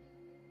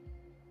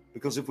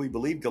 Because if we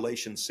believe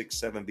Galatians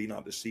 6:7, be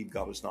not deceived,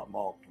 God is not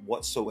mocked,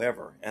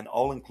 whatsoever, an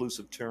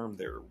all-inclusive term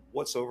there,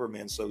 whatsoever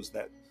man sows,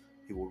 that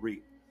he will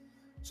reap.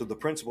 So the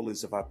principle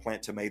is, if I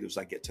plant tomatoes,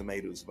 I get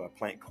tomatoes. If I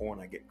plant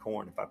corn, I get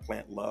corn. If I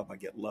plant love, I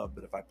get love.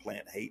 But if I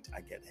plant hate, I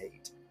get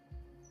hate.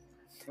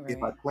 Right.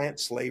 If I plant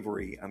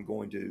slavery, I'm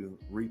going to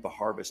reap a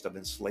harvest of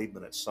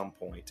enslavement at some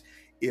point.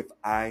 If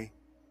I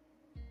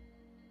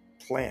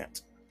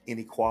plant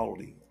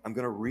inequality, I'm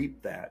going to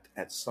reap that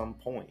at some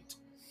point.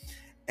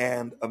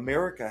 And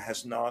America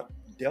has not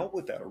dealt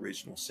with that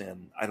original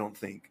sin, I don't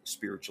think,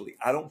 spiritually.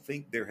 I don't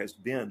think there has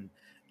been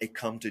a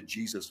come to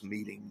Jesus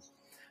meeting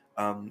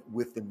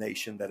with the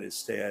nation that has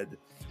said,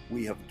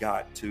 we have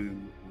got to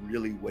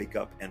really wake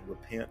up and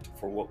repent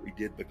for what we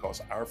did,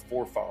 because our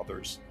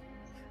forefathers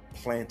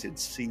planted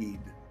seed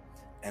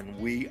and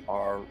we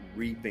are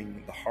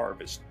reaping the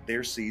harvest.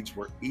 Their seeds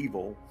were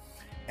evil,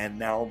 and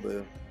now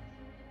the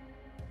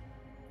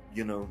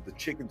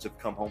chickens have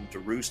come home to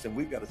roost, and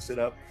we've got to sit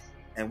up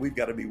and we've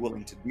got to be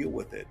willing to deal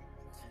with it.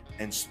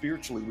 And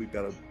spiritually, we've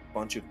got a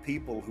bunch of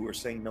people who are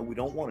saying, no, we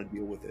don't want to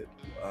deal with it.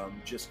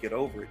 Just get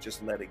over it.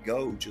 Just let it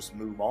go. Just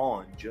move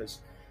on.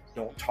 Just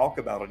don't talk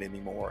about it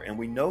anymore. And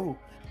we know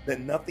that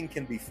nothing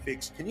can be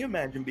fixed. Can you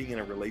imagine being in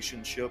a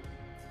relationship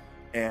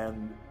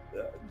and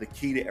the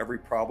key to every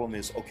problem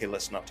is, okay,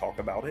 let's not talk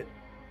about it?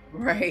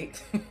 Right.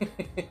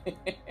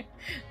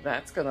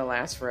 That's going to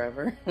last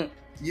forever.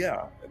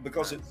 Yeah,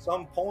 because at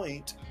some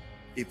point,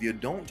 if you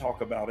don't talk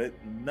about it,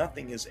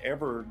 nothing is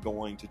ever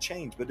going to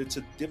change. But it's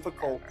a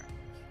difficult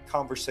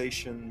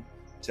conversation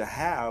to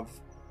have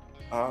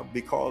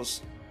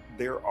because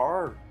there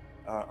are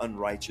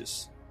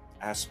unrighteous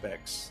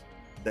aspects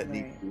that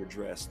need to be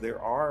addressed.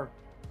 There are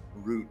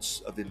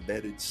roots of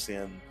embedded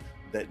sin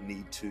that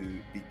need to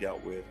be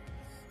dealt with.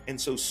 And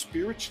so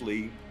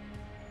spiritually,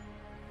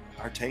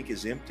 our tank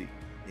is empty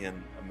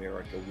in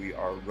America. We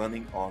are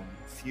running on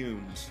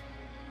fumes,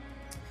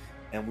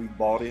 and we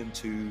bought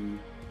into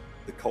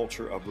the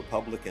culture of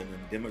Republican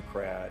and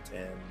Democrat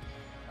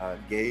and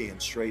gay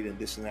and straight and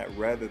this and that,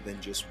 rather than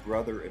just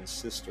brother and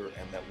sister,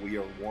 and that we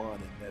are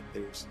one, and that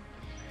there's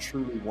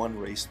truly one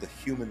race. The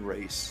human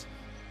race,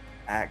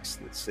 Acts,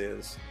 that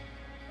says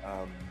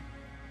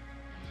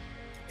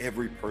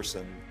every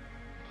person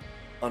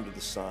under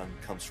the sun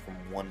comes from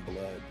one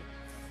blood.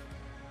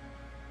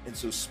 And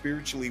so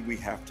spiritually, we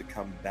have to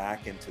come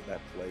back into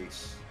that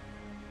place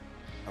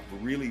of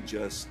really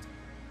just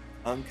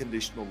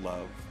unconditional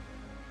love,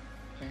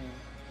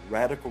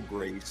 radical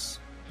grace,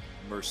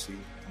 mercy,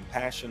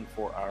 compassion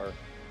for our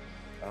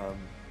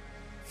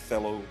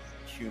fellow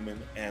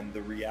human, and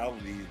the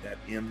reality that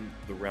in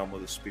the realm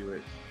of the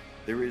Spirit,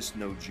 there is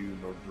no Jew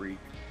nor Greek,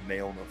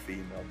 male nor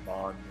female,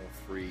 bond nor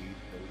free,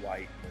 no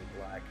white nor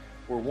black.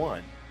 We're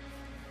one.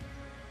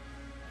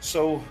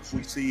 So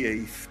we see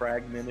a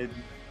fragmented,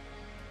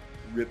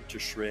 ripped to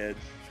shred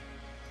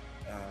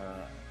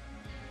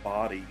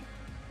body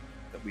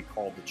that we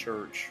call the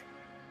church,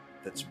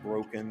 that's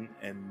broken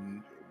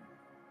and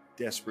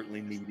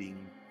desperately needing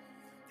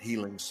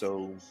healing.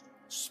 So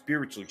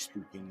spiritually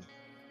speaking,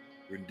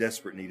 we're in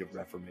desperate need of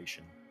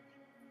reformation.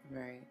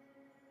 Right.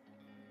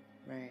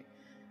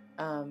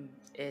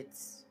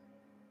 It's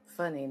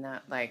funny,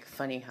 not like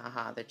funny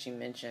haha, that you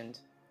mentioned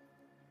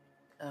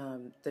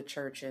the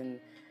church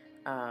and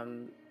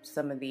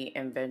some of the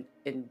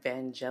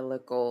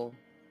evangelical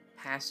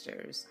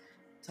pastors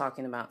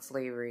talking about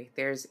slavery.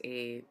 There's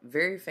a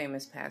very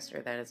famous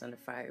pastor that is under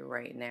fire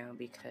right now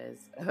because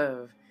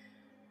of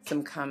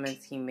some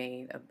comments he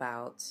made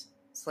about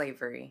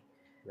slavery.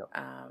 Yep.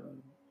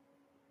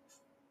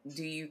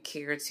 Do you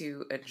care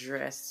to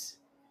address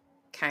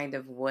kind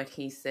of what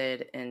he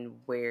said and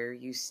where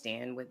you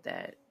stand with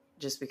that?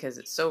 Just because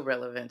it's so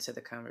relevant to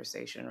the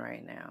conversation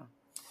right now.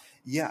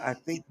 Yeah, I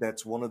think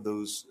that's one of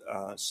those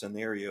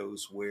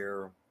scenarios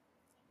where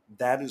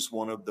that is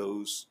one of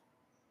those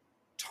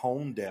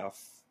tone deaf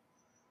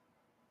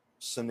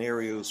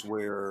scenarios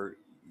where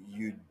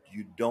you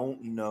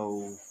don't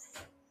know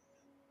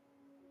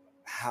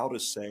how to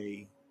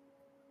say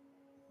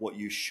what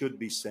you should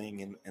be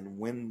saying, and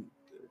when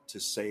to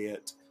say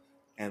it,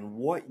 and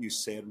what you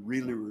said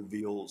really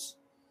reveals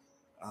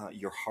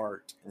your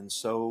heart. And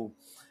so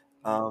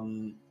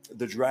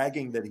the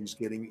dragging that he's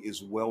getting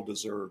is well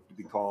deserved,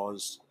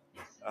 because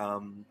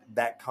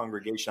that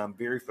congregation, I'm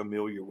very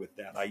familiar with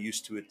that. I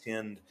used to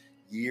attend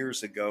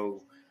years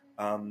ago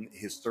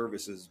his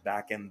services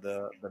back in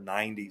the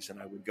 90s,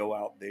 and I would go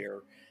out there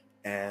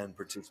and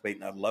participate,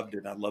 and I loved it,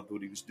 and I loved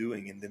what he was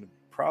doing. And then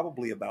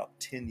probably about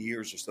 10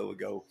 years or so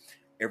ago,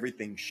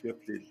 everything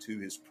shifted to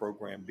his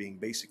program being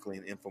basically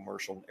an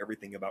infomercial and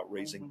everything about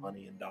raising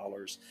money in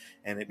dollars,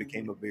 and it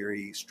became a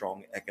very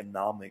strong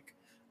economic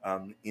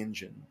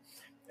engine.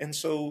 And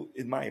so,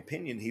 in my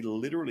opinion, he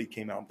literally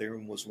came out there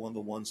and was one of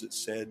the ones that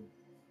said,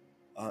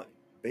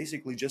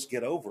 basically, just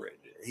get over it.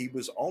 He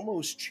was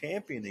almost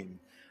championing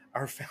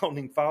our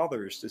founding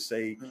fathers to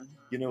say,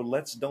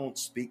 let's don't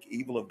speak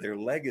evil of their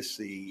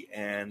legacy,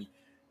 and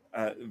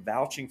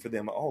vouching for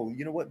them. Oh,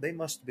 you know what? They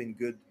must have been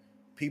good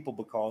people,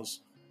 because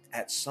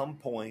at some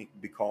point,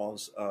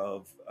 because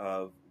of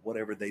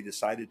whatever, they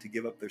decided to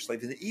give up their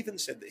slaves. And he even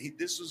said that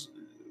this is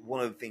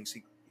one of the things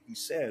he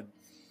said,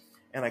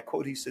 and I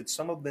quote, he said,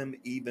 some of them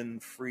even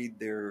freed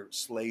their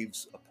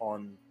slaves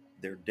upon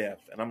their death.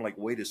 And I'm like,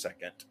 wait a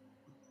second.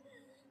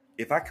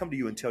 If I come to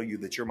you and tell you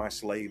that you're my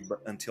slave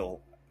but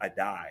until I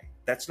die,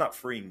 that's not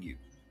freeing you.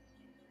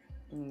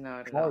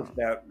 Not at How all. is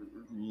that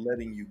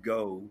letting you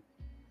go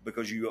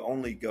because you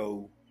only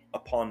go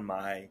upon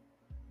my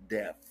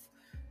death?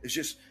 It's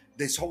just,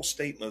 this whole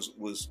statement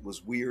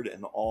was weird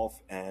and off,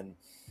 and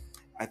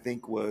I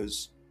think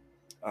was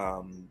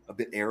a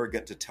bit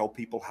arrogant to tell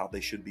people how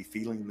they should be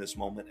feeling in this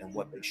moment and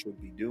what they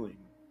should be doing.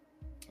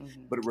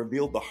 But it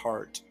revealed the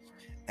heart.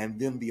 And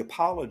then the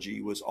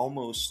apology was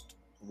almost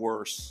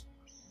worse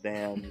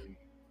than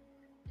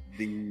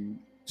the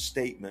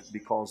statement,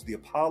 because the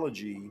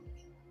apology,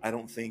 I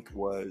don't think,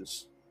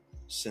 was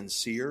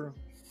sincere.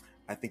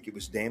 I think it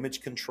was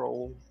damage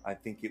control. I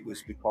think it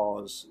was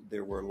because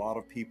there were a lot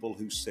of people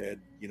who said,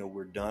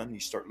 we're done.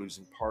 You start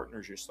losing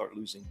partners, you start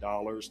losing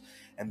dollars,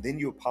 and then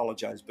you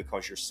apologize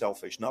because you're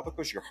selfish, not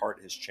because your heart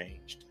has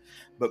changed,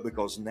 but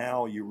because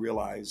now you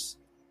realize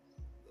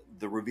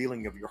the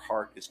revealing of your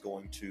heart is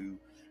going to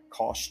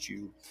cost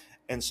you.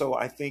 And so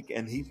I think,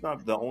 and he's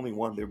not the only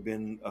one, there have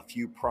been a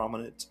few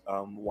prominent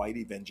white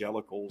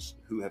evangelicals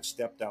who have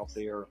stepped out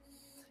there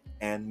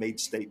and made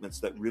statements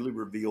that really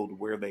revealed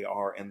where they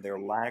are and their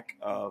lack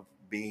of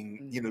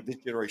being, this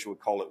generation would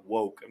call it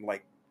woke. I'm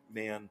like,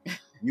 man,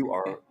 you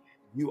are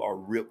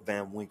Rip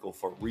Van Winkle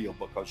for real,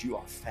 because you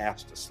are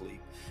fast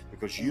asleep,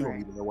 because you don't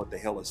even know what the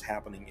hell is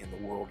happening in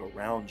the world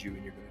around you,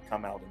 and you're going to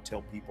come out and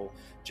tell people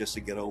just to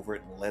get over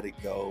it and let it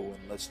go,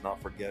 and let's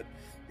not forget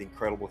the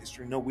incredible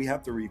history. No, we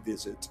have to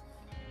revisit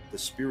the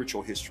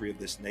spiritual history of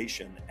this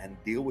nation and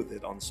deal with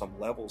it on some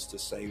levels, to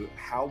say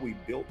how we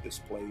built this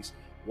place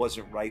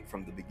wasn't right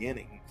from the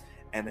beginning,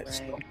 and at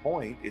some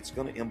point it's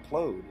going to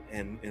implode.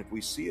 And if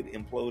we see it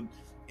implode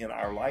in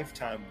our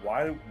lifetime,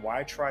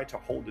 why try to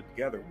hold it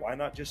together? Why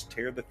not just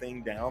tear the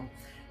thing down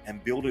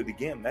and build it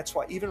again? That's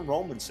why even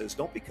Romans says,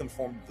 don't be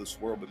conformed to this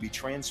world, but be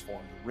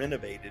transformed,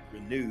 renovated,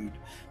 renewed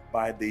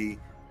by the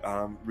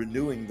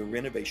renewing, the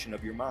renovation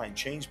of your mind.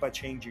 Change by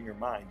changing your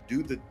mind.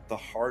 Do the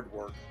hard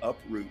work,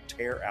 uproot,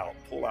 tear out,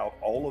 pull out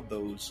all of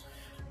those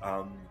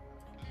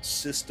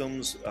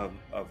systems of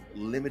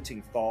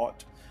limiting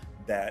thought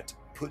that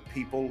put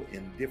people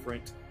in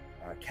different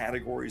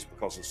categories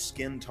because of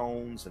skin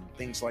tones and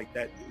things like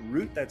that.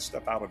 Root that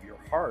stuff out of your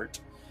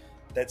heart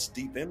that's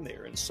deep in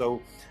there. And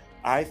so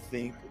I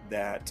think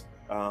that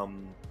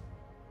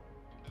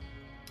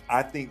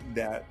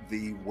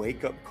the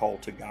wake-up call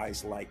to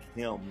guys like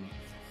him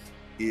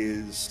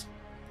is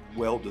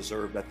well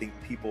deserved. I think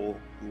people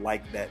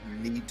like that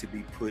need to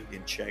be put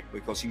in check,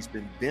 because he's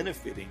been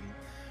benefiting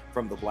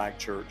from the Black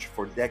church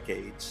for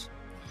decades.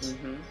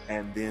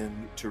 And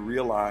then to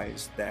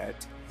realize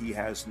that he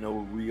has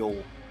no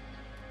real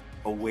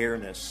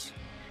awareness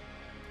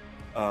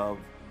of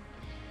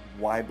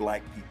why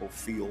Black people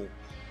feel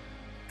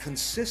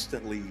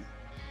continually,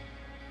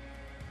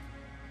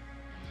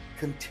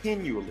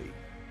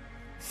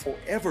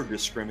 forever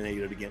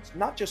discriminated against,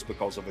 not just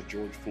because of a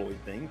George Floyd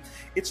thing.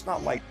 It's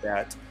not like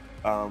that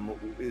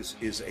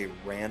is a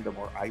random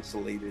or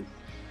isolated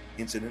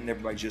incident and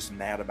everybody's just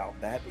mad about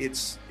that.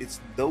 It's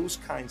those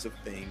kinds of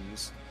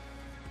things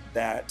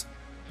that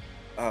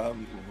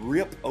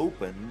rip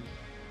open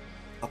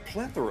a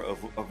plethora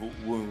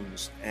of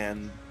wounds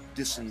and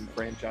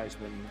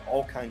disenfranchisement and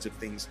all kinds of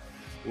things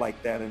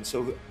like that. And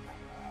so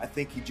I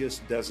think he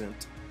just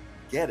doesn't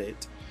get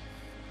it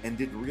and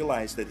didn't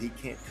realize that he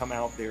can't come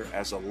out there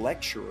as a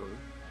lecturer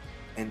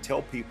and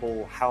tell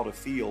people how to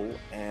feel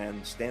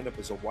and stand up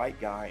as a white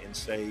guy and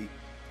say,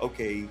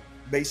 okay,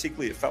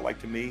 basically it felt like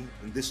to me,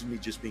 and this is me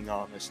just being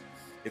honest,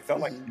 it felt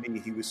like to me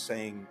he was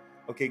saying,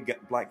 okay,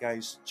 black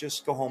guys,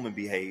 just go home and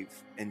behave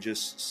and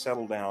just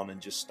settle down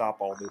and just stop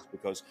all this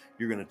because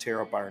you're going to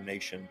tear up our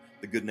nation,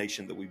 the good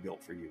nation that we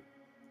built for you.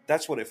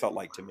 That's what it felt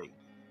like to me.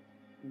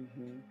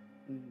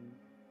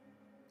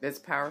 It's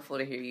powerful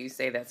to hear you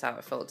say that's how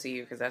it felt to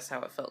you, because that's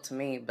how it felt to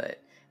me, but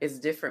it's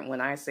different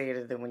when I say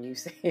it than when you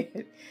say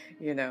it,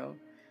 you know.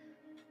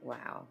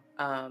 Wow.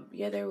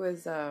 Yeah, there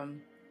was, I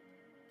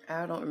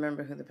don't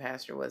remember who the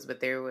pastor was,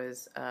 but there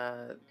was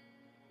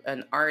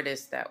an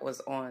artist that was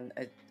on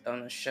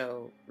a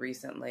show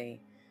recently,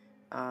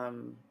 a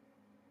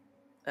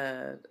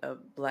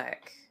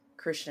Black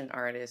Christian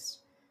artist,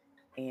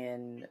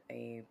 and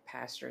a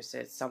pastor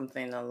said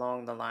something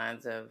along the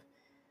lines of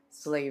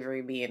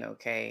slavery being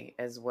okay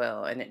as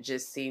well. And it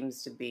just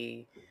seems to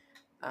be,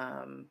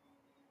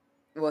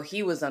 well,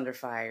 he was under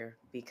fire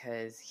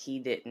because he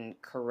didn't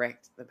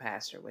correct the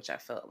pastor, which I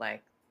felt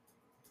like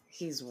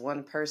he's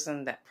one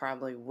person that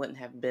probably wouldn't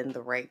have been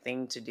the right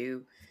thing to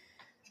do.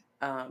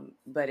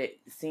 But it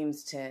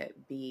seems to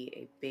be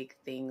a big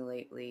thing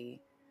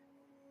lately,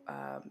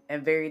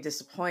 and very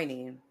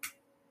disappointing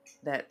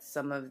that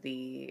some of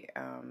the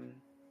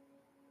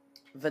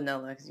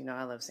vanilla, because, you know,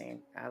 I love saying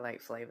I like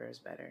flavors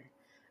better.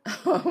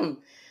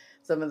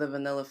 Some of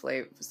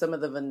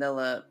the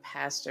vanilla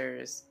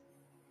pastors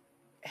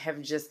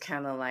have just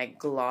kind of like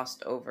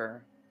glossed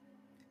over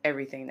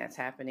everything that's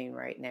happening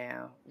right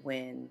now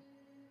when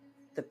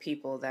the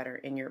people that are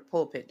in your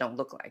pulpit don't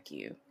look like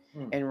you.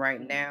 And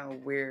right now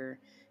we're,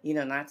 you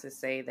know, not to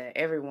say that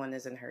everyone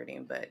isn't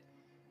hurting, but,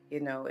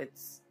 you know,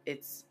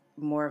 it's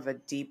more of a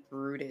deep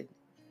rooted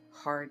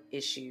heart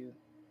issue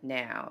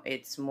now.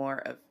 It's more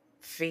of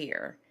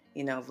fear,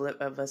 you know,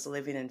 of us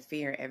living in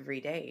fear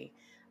every day.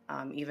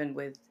 Even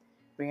with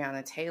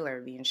Breonna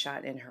Taylor being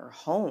shot in her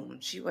home,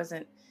 she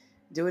wasn't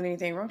doing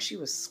anything wrong. She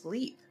was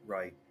asleep.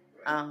 Right.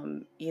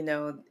 You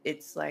know,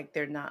 it's like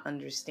they're not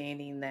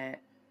understanding that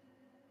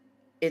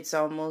it's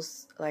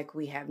almost like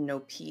we have no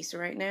peace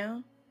right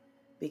now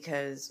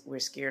because we're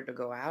scared to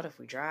go out. If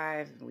we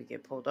drive and we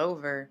get pulled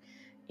over,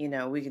 you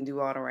know, we can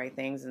do all the right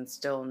things and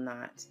still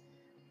not,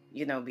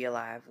 you know, be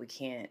alive. We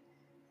can't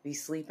be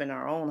sleep in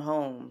our own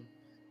home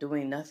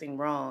doing nothing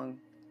wrong,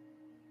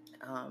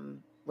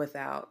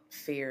 without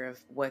fear of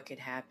what could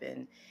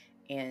happen.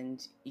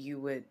 And you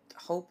would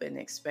hope and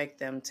expect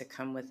them to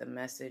come with a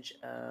message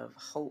of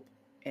hope,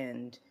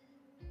 and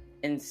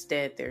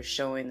instead they're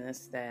showing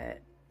us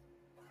that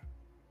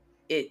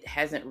it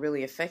hasn't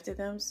really affected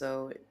them,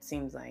 so it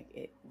seems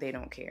like they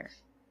don't care,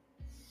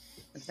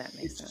 if that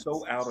makes sense. It's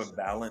so out of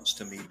balance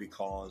to me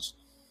because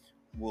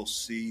we'll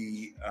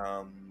see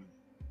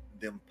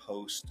them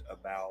post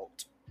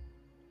about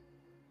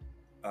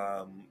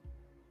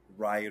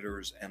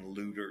rioters and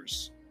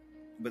looters,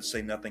 but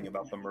say nothing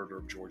about the murder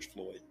of George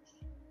Floyd.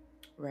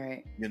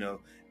 Right. You know,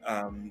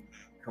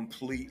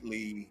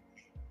 completely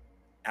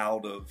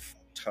out of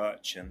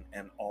touch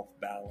and off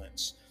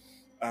balance.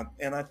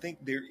 And I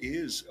think there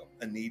is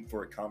a need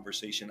for a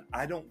conversation.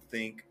 I don't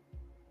think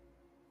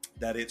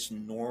that it's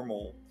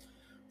normal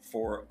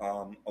for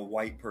a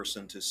white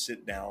person to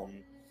sit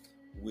down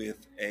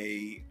with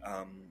a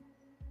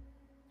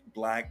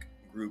black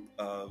group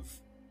of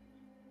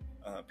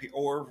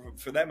or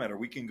for that matter,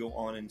 we can go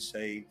on and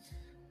say,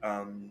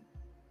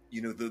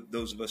 you know,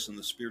 those of us in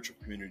the spiritual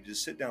community, to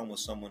sit down with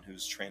someone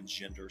who's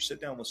transgender,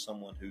 sit down with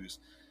someone who's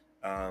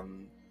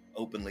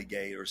openly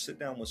gay, or sit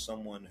down with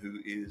someone who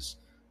is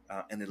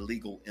an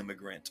illegal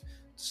immigrant,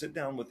 sit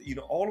down with, you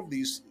know, all of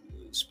these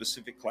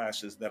specific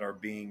classes that are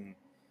being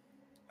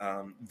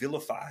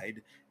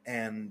vilified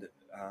and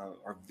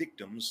are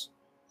victims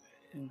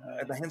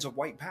at the hands of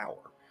white power.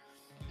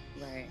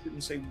 Right.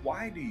 And say,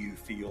 why do you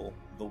feel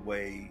the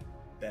way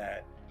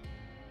that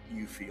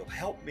you feel?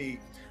 Help me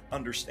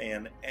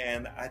understand.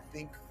 And I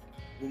think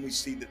when we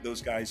see that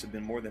those guys have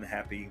been more than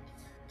happy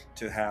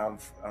to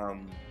have,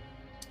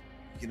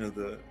 you know,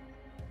 the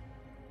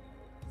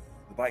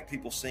black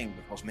people sing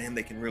because, man,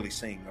 they can really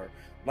sing, or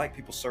black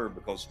people serve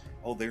because,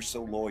 oh, they're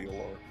so loyal,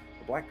 or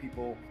the black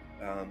people,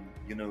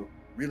 you know,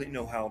 really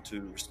know how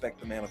to respect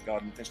the man of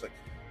God and things like.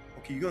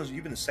 Okay,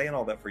 you've been saying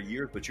all that for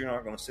years, but you're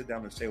not going to sit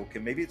down and say, okay,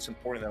 maybe it's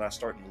important that I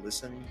start and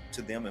listen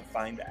to them and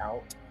find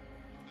out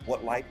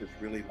what life is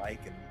really like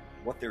and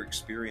what their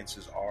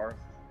experiences are,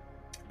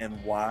 and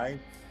why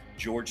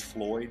George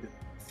Floyd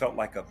felt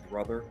like a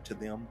brother to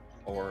them,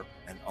 or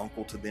an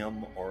uncle to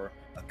them, or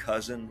a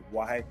cousin.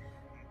 Why,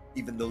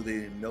 even though they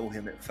didn't know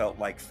him, it felt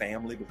like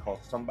family, because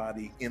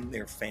somebody in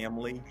their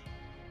family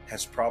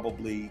has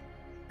probably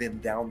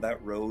been down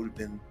that road,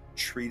 been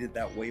treated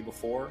that way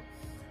before.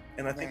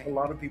 And I think a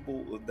lot of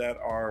people that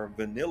are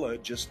vanilla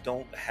just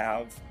don't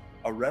have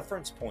a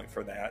reference point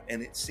for that.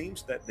 And it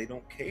seems that they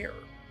don't care.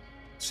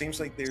 It seems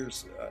like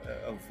there's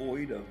a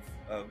void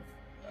of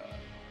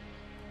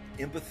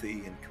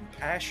empathy and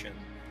compassion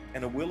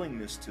and a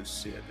willingness to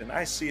sit. And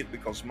I see it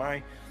because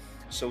my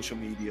social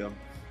media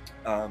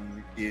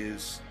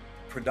is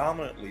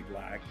predominantly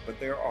Black, but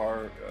there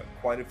are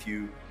quite a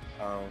few,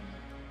 um,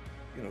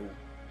 you know,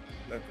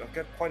 I've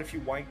got quite a few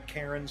white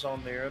Karens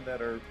on there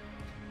that are,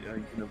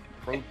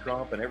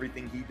 pro-Trump, and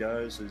everything he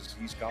does is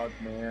he's God's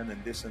man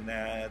and this and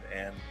that,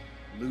 and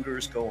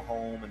looters go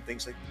home and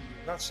things like.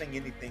 Not saying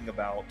anything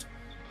about,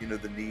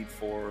 the need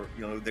for,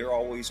 they're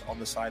always on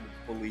the side of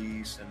the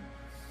police and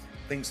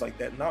things like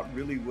that. Not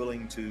really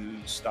willing to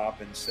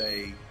stop and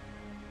say,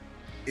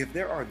 if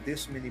there are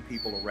this many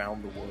people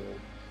around the world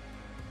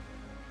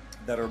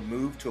that are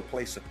moved to a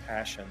place of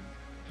passion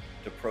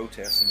to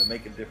protest and to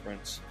make a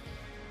difference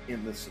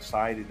in the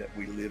society that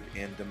we live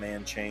in,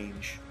 demand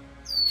change,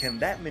 can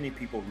that many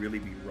people really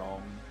be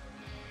wrong?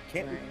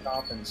 Can't we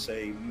stop and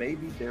say,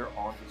 maybe they're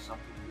onto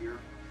something here?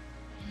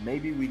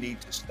 Maybe we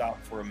need to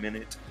stop for a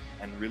minute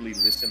and really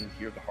listen and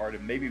hear the heart,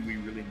 and maybe we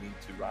really need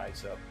to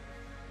rise up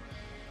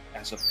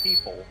as a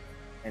people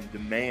and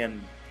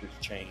demand this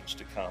change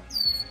to come.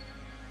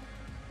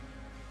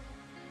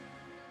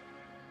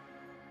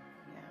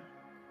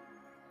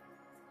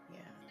 Yeah.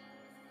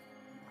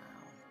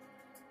 Wow.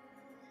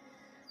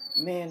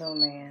 Man, oh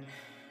man.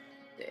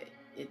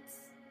 It's,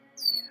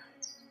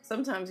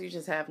 sometimes you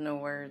just have no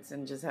words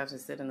and just have to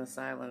sit in the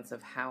silence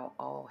of how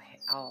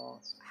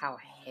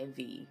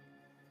heavy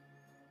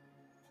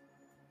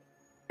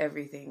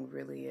everything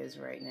really is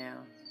right now.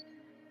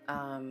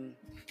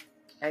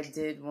 I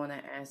did want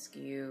to ask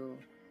you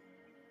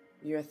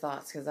your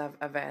thoughts, because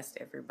I've asked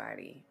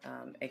everybody,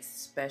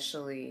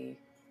 especially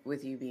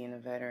with you being a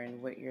veteran,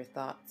 what your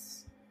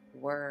thoughts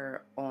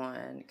were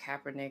on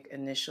Kaepernick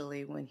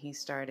initially when he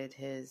started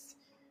his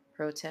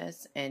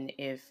protests, and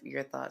if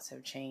your thoughts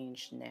have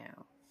changed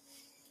now.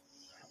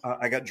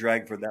 I got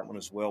dragged for that one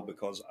as well,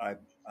 because I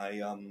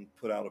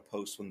put out a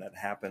post when that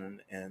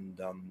happened, and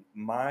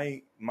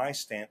my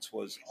stance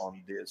was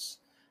on this.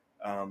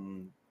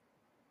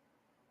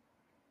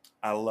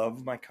 I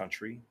love my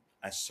country.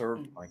 I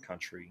served my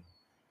country.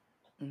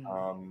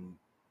 I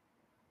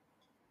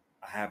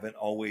haven't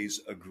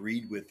always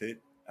agreed with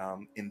it.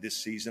 In this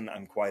season,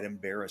 I'm quite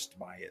embarrassed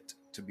by it,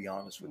 to be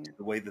honest with you.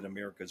 The way that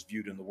America is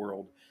viewed in the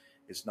world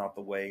is not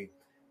the way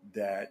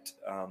that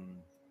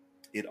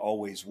it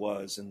always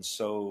was. And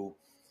so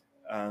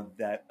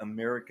that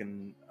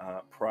American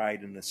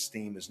pride and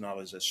esteem is not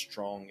as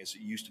strong as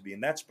it used to be.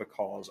 And that's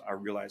because I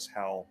realize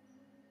how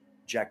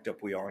jacked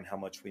up we are and how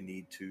much we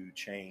need to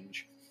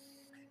change.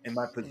 And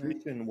my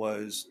position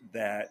was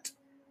that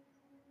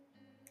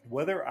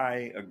whether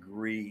I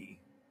agree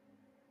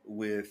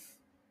with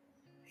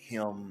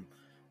him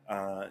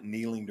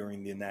kneeling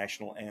during the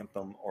national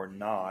anthem or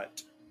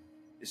not,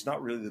 it's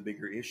not really the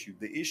bigger issue.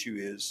 The issue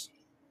is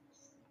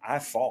I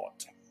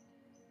fought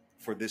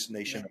for this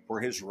nation, for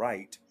his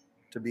right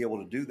to be able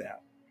to do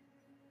that.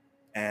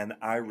 And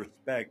I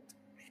respect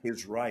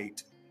his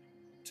right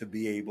to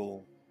be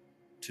able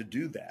to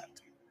do that,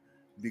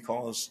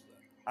 because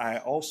I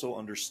also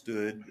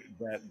understood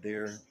that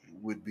there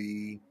would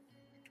be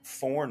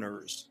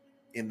foreigners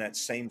in that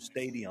same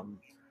stadium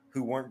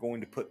who weren't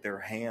going to put their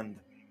hand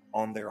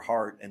on their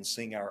heart and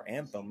sing our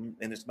anthem.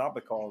 And it's not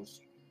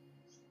because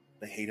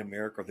they hate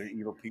America or they're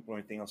evil people or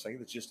anything else.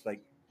 It's just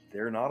like,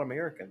 they're not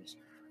Americans.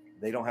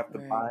 They don't have to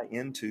buy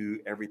into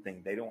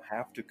everything. They don't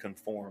have to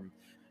conform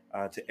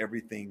to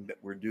everything that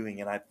we're doing.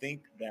 And I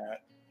think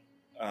that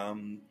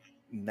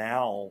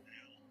now,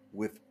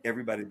 with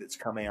everybody that's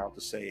coming out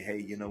to say, hey,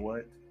 you know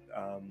what?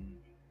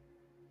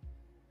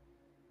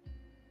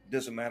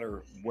 Doesn't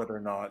matter whether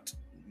or not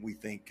we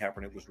think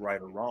Kaepernick was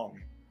right or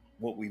wrong.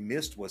 What we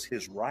missed was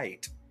his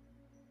right.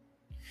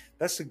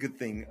 That's a good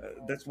thing.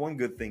 That's one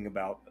good thing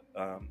about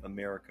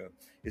America,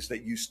 is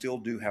that you still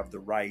do have the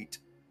right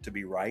to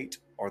be right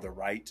or the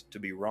right to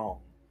be wrong.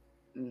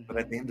 But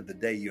at the end of the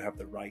day, you have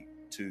the right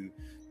to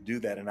do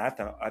that. And I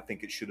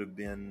think it should have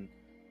been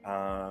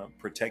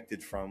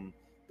protected from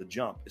the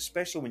jump,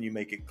 especially when you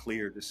make it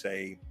clear to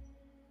say,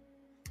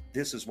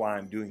 this is why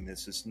I'm doing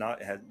this. It's not,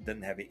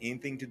 doesn't have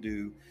anything to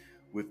do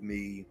with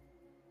me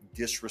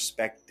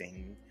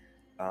disrespecting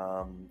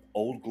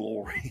Old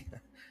Glory.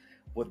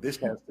 What this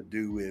has to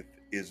do with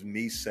is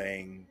me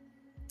saying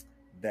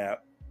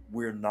that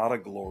we're not a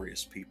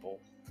glorious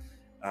people.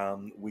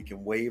 We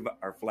can wave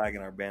our flag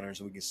and our banners,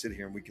 and we can sit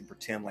here and we can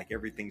pretend like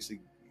everything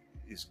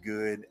is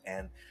good,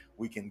 and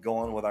we can go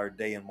on with our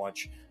day and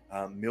watch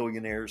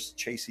millionaires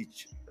chase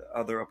each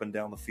other up and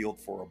down the field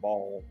for a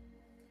ball.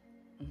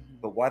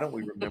 But why don't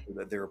we remember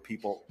that there are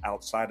people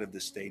outside of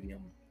the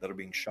stadium that are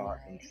being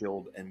shot and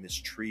killed and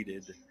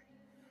mistreated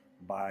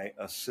by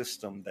a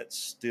system that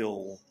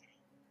still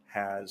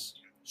has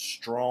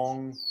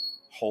strong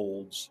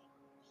holds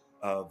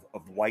of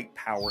white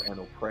power and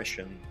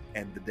oppression,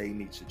 and the day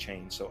needs to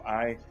change. So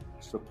I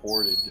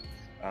supported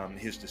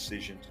his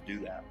decision to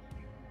do that.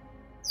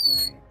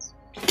 Right.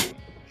 I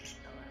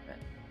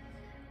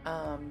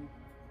love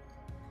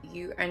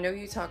it. I know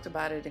you talked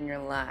about it in your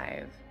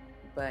live,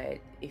 but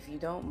if you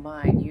don't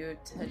mind, you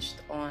touched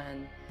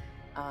on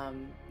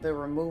the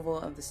removal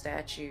of the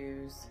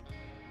statues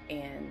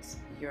and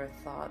your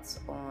thoughts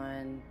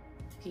on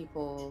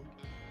people,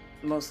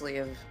 mostly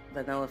of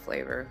vanilla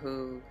flavor,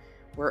 who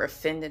were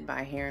offended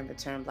by hearing the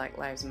term Black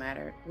Lives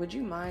Matter. Would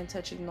you mind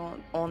touching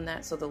on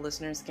that so the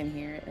listeners can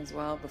hear it as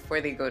well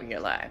before they go to your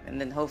live? And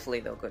then hopefully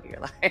they'll go to your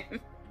live.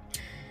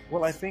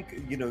 Well, I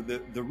think,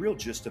 the real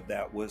gist of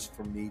that was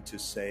for me to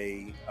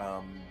say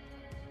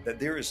that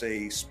there is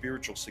a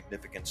spiritual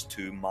significance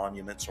to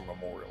monuments or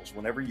memorials.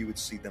 Whenever you would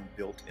see them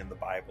built in the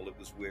Bible, it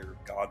was where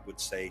God would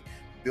say,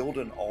 build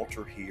an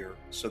altar here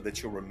so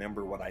that you'll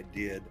remember what I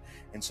did.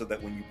 And so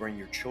that when you bring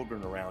your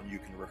children around, you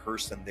can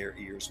rehearse in their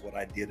ears what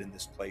I did in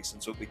this place.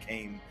 And so it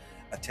became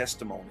a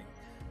testimony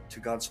to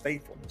God's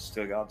faithfulness,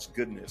 to God's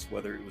goodness,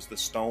 whether it was the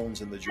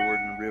stones in the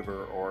Jordan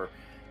River or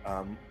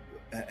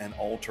an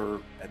altar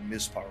at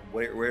Mizpah,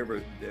 wherever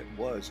it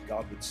was.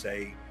 God would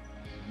say,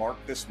 mark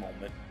this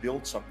moment,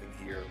 build something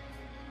here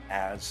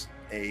as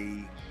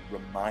a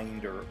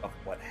reminder of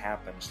what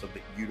happened so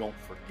that you don't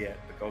forget.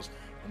 Because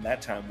in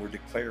that time, we're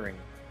declaring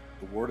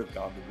the word of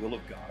God, the will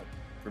of God,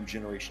 from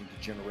generation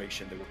to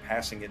generation. They were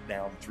passing it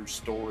down through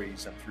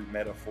stories and through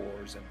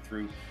metaphors and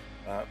through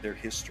their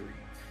history.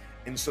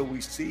 And so we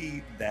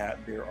see that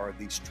there are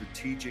these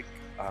strategic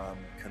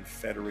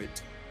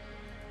Confederate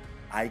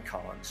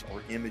icons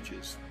or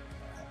images.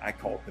 I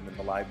call them in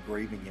the live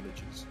graving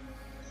images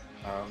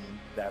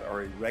that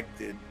are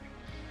erected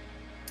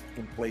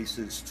in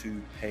places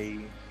to pay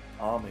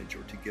homage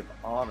or to give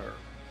honor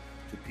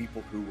to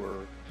people who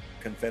were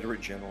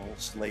Confederate generals,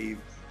 slave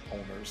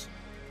owners,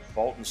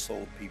 bought and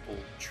sold people,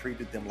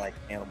 treated them like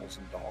animals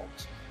and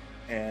dogs.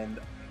 And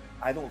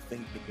I don't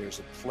think that there's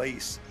a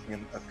place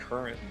in a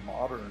current,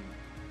 modern,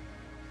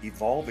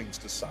 evolving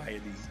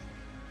society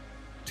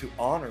to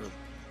honor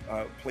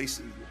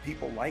places,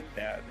 people like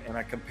that. And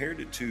I compared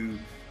it to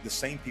the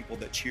same people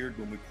that cheered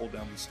when we pulled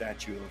down the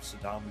statue of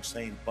Saddam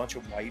Hussein. A bunch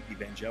of white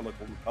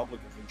evangelical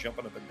Republicans were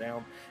jumping up and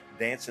down,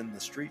 dancing in the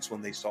streets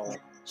when they saw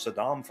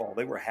Saddam fall.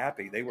 They were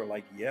happy. They were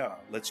like, yeah,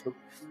 let's hook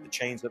the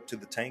chains up to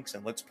the tanks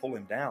and let's pull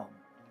him down.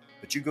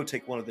 But you go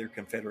take one of their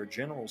Confederate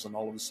generals and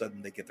all of a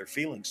sudden they get their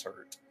feelings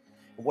hurt.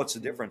 What's the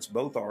difference?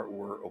 Both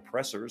were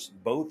oppressors.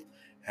 Both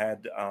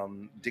had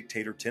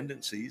dictator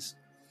tendencies.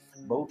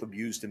 Both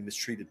abused and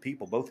mistreated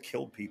people. Both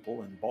killed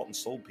people and bought and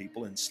sold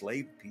people,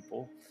 enslaved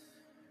people.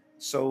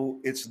 So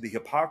it's the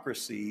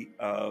hypocrisy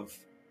of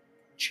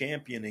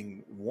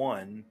championing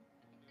one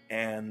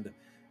and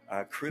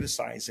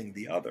criticizing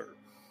the other.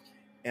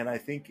 And I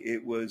think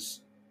it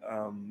was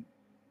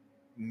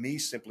me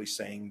simply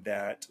saying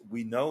that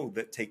we know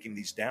that taking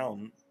these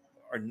down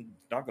are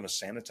not going to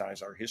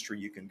sanitize our history.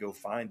 You can go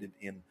find it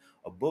in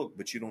a book,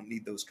 but you don't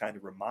need those kind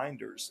of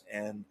reminders.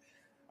 And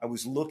I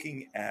was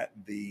looking at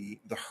the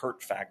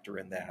hurt factor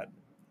in that.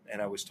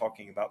 And I was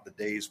talking about the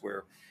days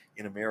where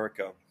in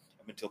America,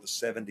 up until the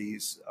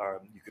 70s,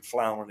 you could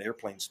fly on an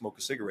airplane, smoke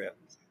a cigarette.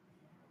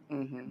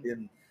 Mm-hmm.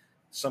 Then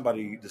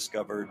somebody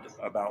discovered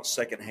about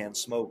secondhand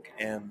smoke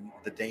and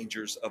the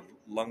dangers of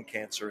lung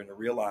cancer, and to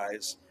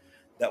realize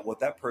that what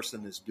that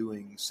person is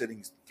doing,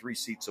 sitting 3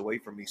 seats away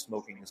from me,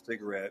 smoking a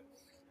cigarette,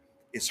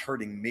 is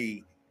hurting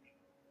me.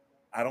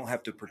 I don't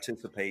have to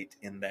participate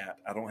in that.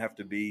 I don't have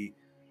to be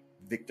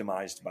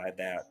victimized by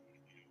that.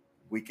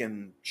 We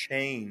can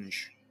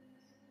change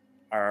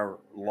our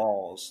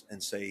laws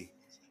and say,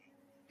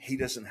 he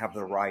doesn't have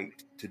the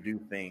right to do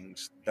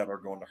things that are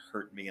going to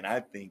hurt me. And I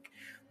think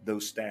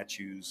those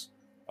statues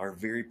are a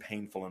very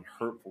painful and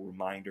hurtful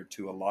reminder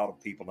to a lot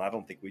of people. And I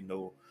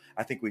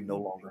think we no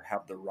longer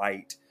have the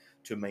right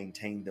to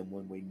maintain them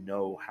when we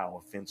know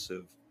how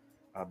offensive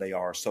they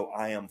are. So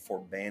I am for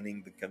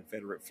banning the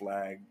Confederate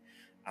flag.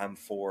 I'm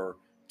for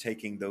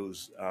taking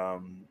those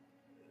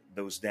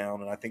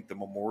down. And I think the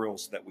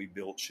memorials that we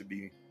built should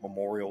be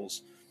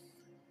memorials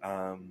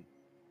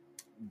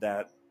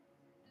that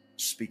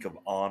speak of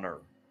honor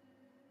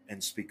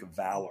and speak of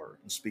valor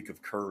and speak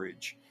of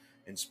courage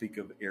and speak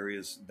of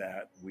areas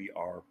that we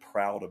are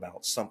proud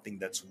about, something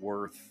that's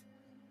worth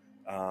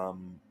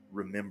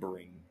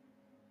remembering.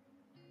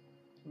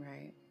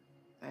 Right.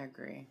 I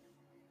agree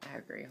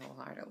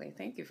wholeheartedly.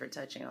 Thank you for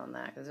touching on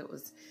that, because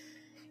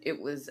it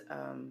was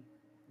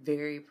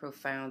very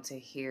profound to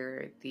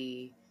hear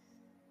the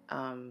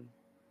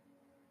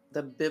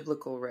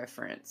biblical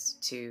reference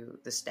to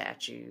the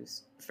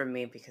statues for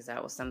me, because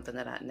that was something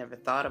that I never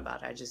thought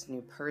about. I just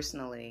knew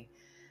personally.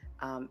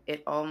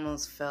 It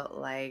almost felt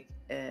like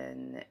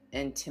an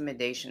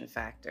intimidation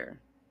factor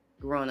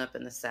growing up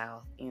in the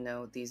South,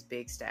 these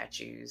big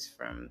statues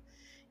from,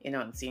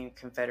 and seeing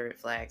Confederate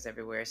flags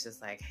everywhere. It's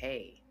just like,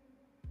 hey,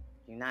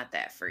 you're not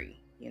that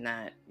free. You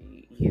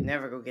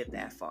never go get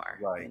that far.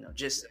 Right.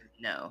 Just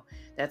no.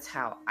 That's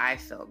how I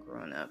felt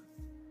growing up.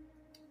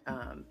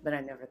 But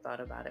I never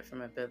thought about it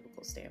from a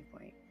biblical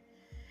standpoint.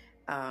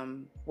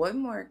 One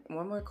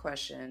more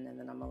question, and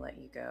then I'm gonna let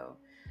you go.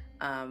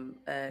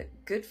 A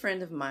good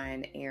friend of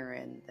mine,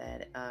 Aaron,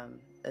 that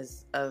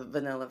is of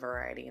Vanilla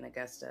Variety in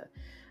Augusta,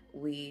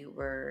 we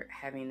were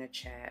having a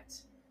chat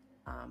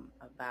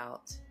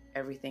about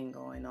everything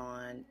going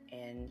on,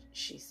 and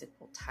she said,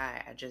 well,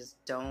 Ty, I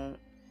just don't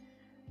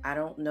I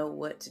don't know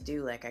what to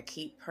do. Like, I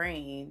keep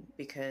praying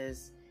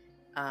because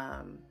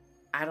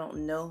I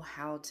don't know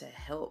how to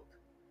help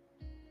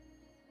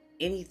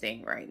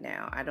anything right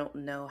now. I don't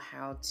know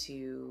how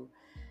to,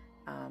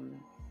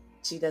 um,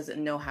 she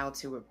doesn't know how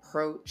to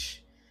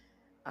approach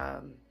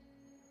um,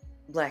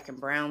 Black and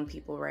brown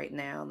people right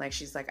now. Like,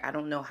 she's like, I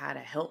don't know how to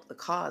help the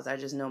cause. I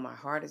just know my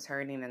heart is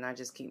hurting, and I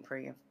just keep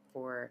praying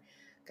for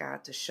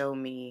God to show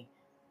me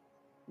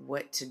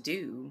what to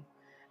do.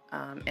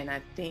 And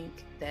I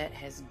think that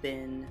has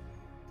been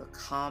the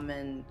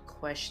common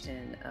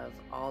question of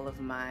all of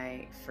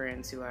my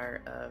friends who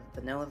are of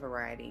vanilla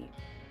variety.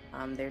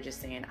 They're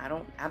just saying, I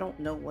don't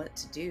know what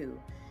to do.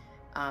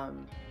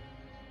 Um,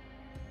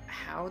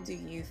 how do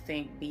you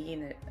think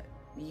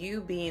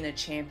you being a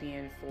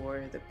champion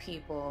for the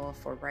people,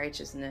 for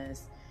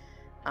righteousness,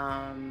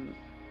 um,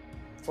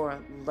 for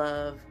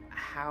love,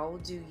 how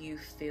do you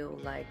feel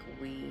like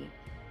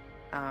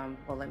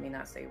well, let me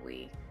not say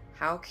we,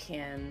 how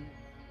can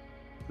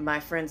my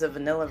friends of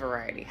vanilla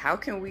variety, how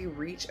can we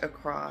reach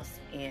across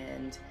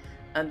and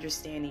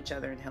understand each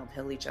other and help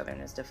heal each other in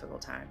this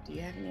difficult time? Do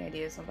you have any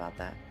ideas about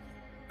that?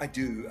 I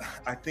do.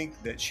 I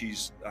think that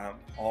she's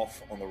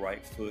off on the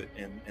right foot,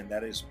 and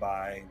that is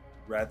by,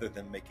 rather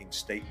than making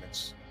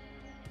statements,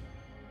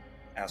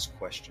 ask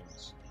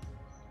questions.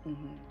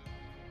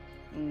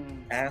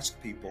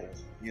 Ask people,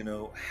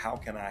 how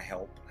can I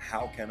help?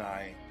 How can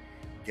I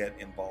get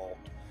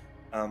involved?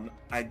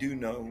 I do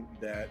know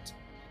that,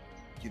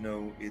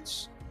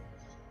 it's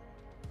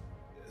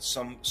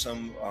some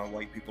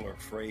white people are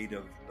afraid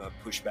of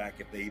pushback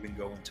if they even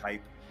go and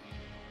type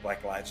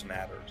Black Lives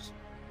Matters.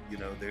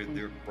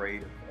 They're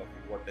afraid of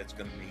what that's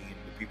going to mean.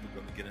 The people are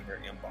going to get in their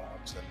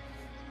inbox, and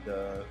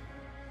the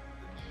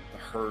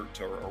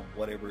hurt or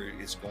whatever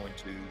is going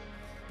to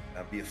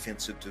be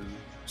offensive to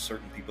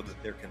certain people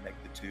that they're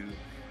connected to.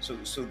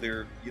 So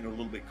they're a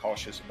little bit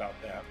cautious about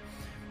that.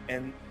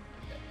 And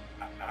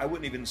I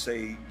wouldn't even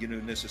say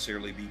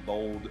necessarily be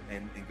bold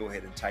and go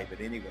ahead and type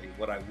it anyway.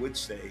 What I would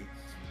say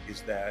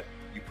is that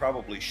you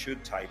probably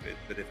should type it,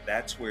 but if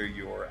that's where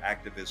your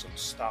activism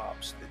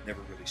stops, it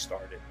never really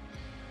started.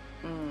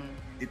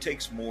 It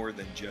takes more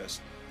than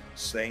just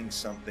saying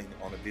something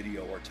on a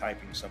video or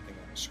typing something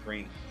on the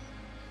screen.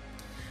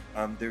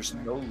 There's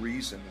no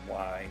reason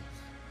why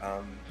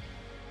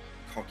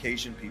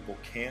Caucasian people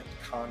can't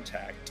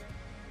contact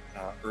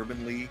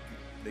Urban League.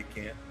 They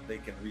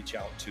can reach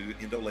out to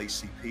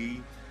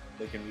NAACP.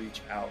 They can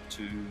reach out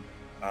to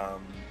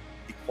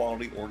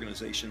equality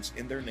organizations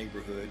in their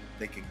neighborhood.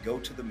 They can go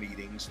to the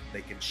meetings.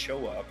 They can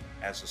show up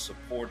as a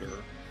supporter.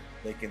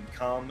 They can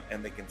come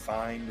and they can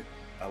find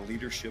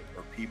leadership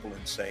or people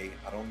and say,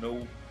 I don't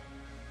know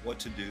what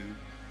to do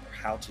or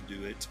how to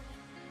do it,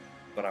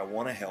 but I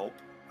want to help.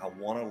 I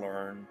want to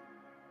learn.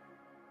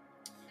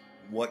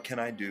 What can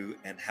I do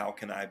and how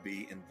can I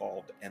be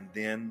involved? And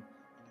then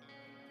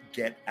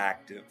get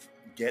active.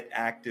 Get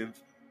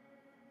active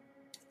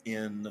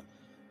in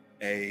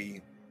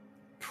a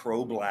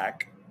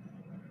pro-Black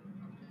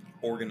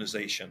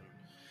organization.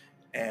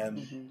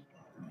 And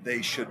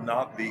they should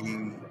not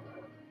be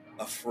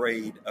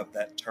afraid of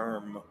that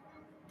term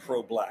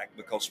pro-Black,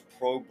 because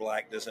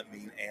pro-Black doesn't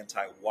mean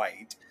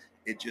anti-white.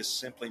 It just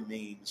simply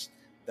means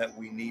that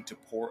we need to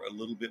pour a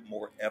little bit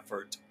more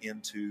effort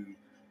into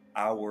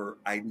our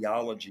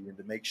ideology and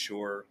to make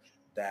sure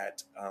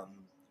that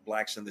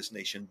Blacks in this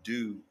nation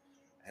do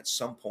at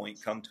some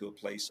point come to a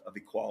place of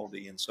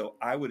equality. And so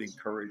I would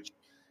encourage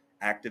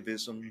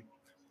activism,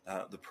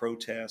 the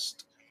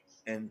protest,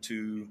 and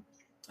to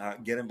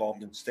get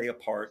involved and stay a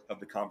part of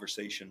the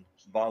conversation,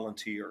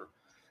 volunteer,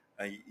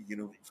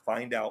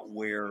 find out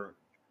where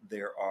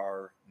there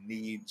are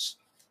needs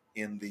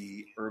in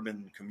the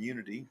urban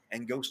community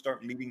and go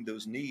start meeting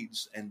those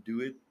needs, and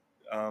do it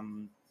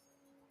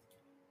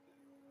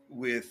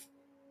with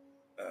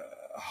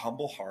a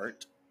humble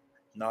heart,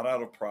 not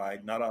out of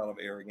pride, not out of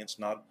arrogance,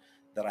 not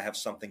that I have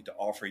something to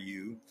offer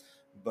you,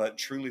 but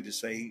truly to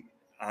say,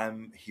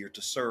 I'm here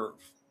to serve.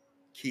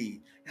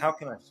 Key. How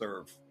can I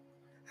serve?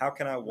 How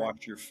can I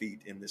wash your feet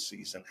in this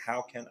season?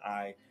 How can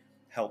I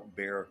help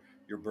bear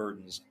your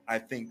burdens? I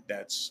think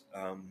that's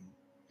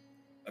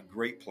a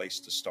great place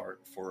to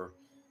start for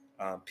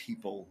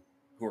people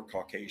who are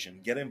Caucasian.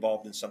 Get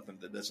involved in something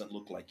that doesn't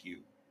look like you.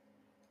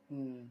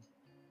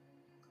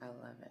 I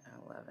love it.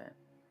 I love it.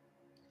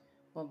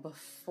 Well,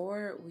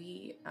 before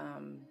we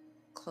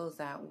close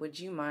out, would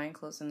you mind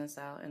closing us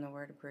out in a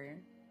word of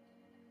prayer?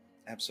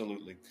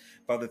 Absolutely.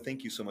 Father,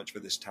 thank you so much for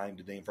this time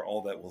today and for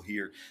all that will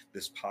hear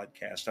this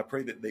podcast. I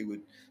pray that they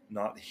would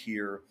not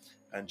hear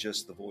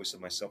just the voice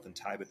of myself and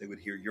Ty, but they would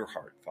hear your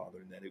heart, Father,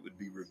 and that it would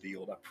be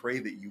revealed. I pray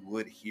that you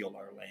would heal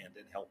our land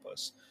and help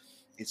us.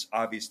 It's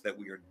obvious that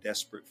we are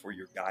desperate for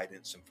your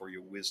guidance and for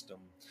your wisdom.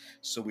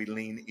 So we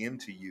lean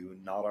into you,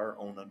 not our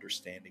own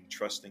understanding,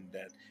 trusting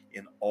that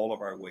in all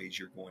of our ways,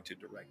 you're going to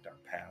direct our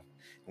path.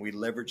 And we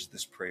leverage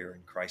this prayer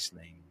in Christ's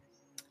name.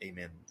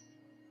 Amen.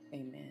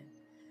 Amen.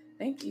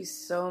 Thank you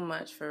so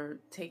much for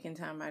taking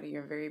time out of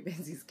your very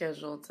busy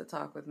schedule to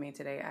talk with me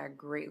today. I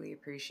greatly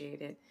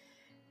appreciate it.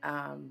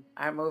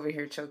 I'm over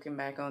here choking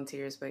back on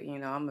tears, but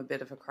I'm a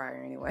bit of a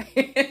crier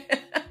anyway.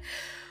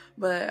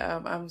 But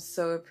I'm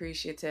so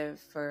appreciative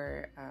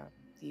for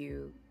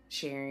you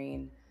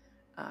sharing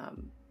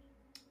um,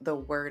 the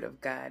word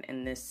of God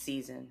in this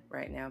season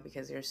right now,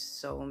 because there's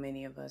so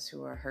many of us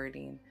who are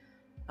hurting.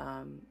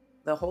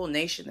 The whole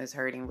nation is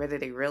hurting, whether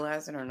they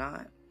realize it or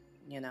not.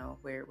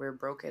 We're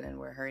broken and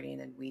we're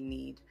hurting, and we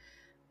need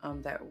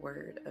that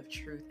word of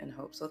truth and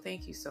hope. So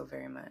thank you so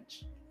very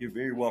much. You're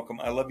very welcome.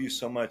 I love you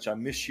so much. I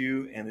miss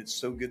you, and it's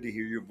so good to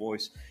hear your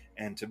voice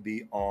and to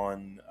be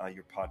on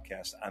your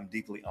podcast. I'm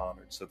deeply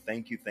honored. So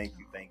thank you, thank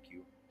you, thank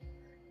you.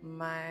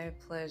 My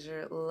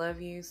pleasure.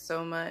 Love you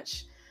so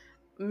much.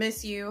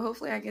 Miss you.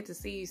 Hopefully I get to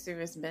see you soon.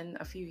 It's been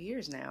a few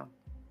years now.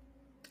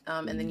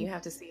 And then you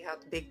have to see how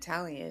big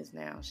Tally is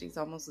now. She's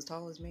almost as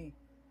tall as me.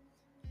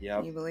 Yeah.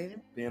 Can you believe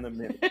it? Been a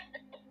minute.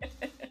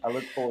 I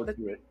look forward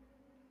to it.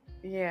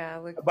 Yeah, I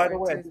look forward By the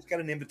way, to I just got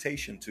an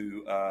invitation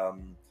to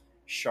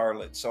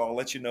Charlotte, so I'll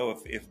let you know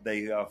if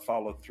they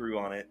follow through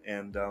on it,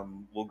 and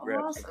we'll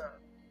grab some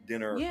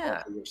dinner or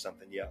coffee or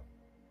something. Yeah.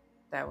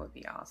 That would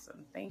be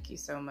awesome. Thank you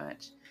so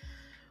much.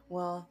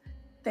 Well,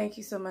 thank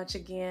you so much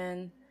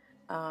again.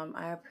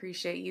 I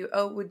appreciate you.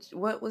 Oh,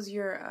 what was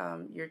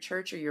your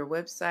church or your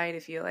website,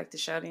 if you'd like to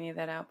shout any of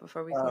that out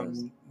before we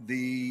close?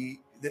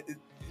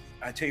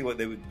 I tell you what,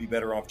 they would be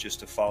better off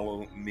just to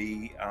follow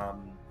me.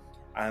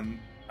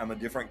 I'm a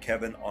different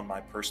Kevin on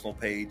my personal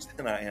page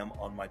than I am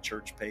on my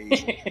church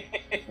page.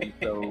 And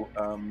so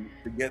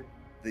to get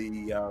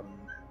the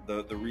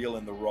real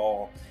and the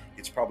raw,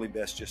 it's probably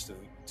best just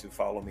to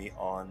follow me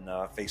on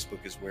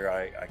Facebook, is where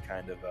I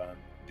kind of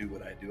do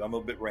what I do. I'm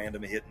a bit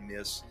random, hit and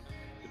miss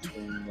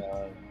between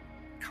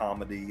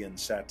comedy and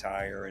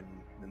satire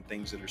and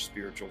things that are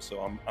spiritual.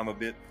 So I'm a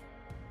bit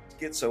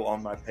schizo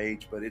on my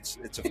page, but it's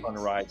a fun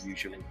ride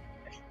usually.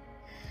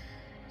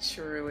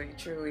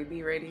 Truly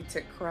be ready to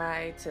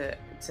cry, to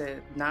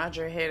nod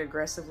your head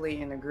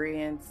aggressively in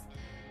agreement,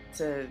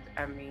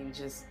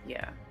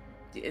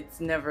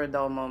 it's never a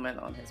dull moment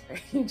on his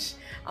page.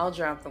 I'll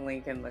drop the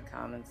link in the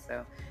comments.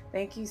 So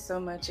thank you so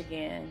much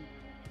again.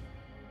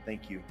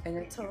 Thank you. And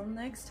until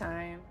next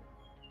time.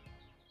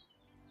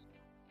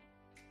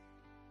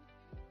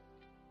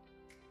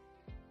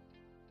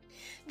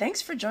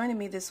 Thanks for joining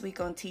me this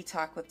week on Tea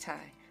Talk with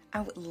Ty.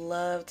 I would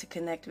love to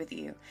connect with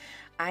you.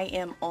 I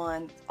am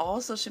on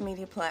all social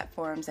media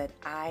platforms at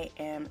I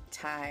am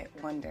Ty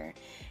Wonder,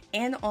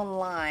 and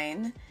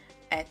online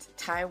at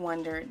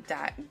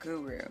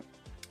tywonder.guru.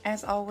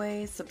 As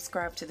always,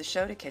 subscribe to the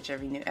show to catch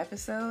every new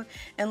episode,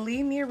 and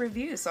leave me a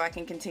review so I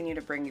can continue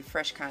to bring you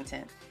fresh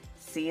content.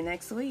 See you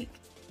next week.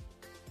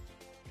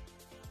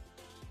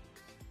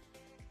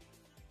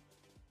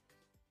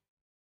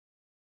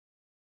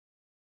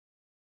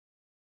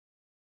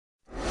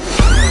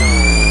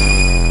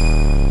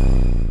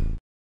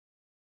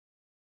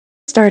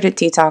 Started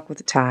Tea Talk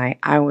with Ty,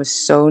 I was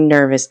so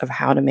nervous of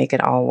how to make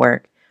it all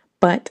work.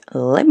 But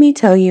let me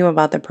tell you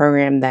about the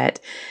program that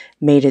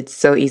made it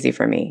so easy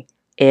for me.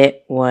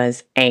 It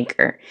was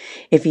Anchor.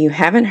 If you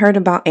haven't heard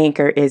about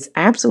Anchor, it's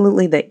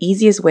absolutely the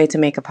easiest way to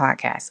make a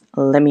podcast.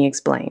 Let me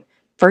explain.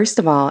 First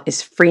of all,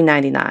 it's free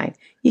 99.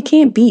 You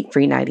can't beat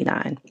free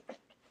 99.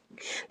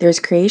 There's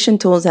creation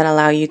tools that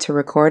allow you to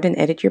record and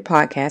edit your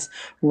podcast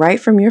right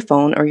from your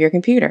phone or your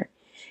computer.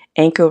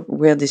 Anchor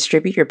will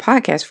distribute your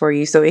podcast for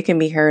you so it can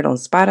be heard on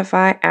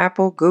Spotify,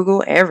 Apple,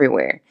 Google,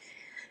 everywhere.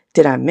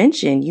 Did I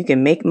mention you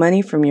can make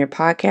money from your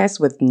podcast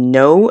with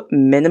no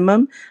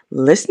minimum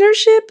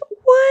listenership?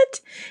 What?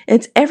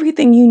 It's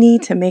everything you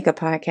need to make a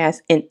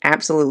podcast in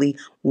absolutely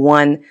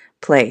one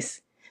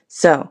place.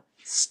 So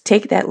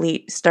take that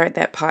leap, start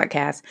that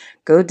podcast,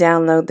 go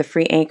download the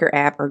free Anchor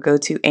app or go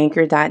to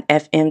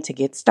anchor.fm to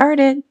get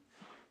started.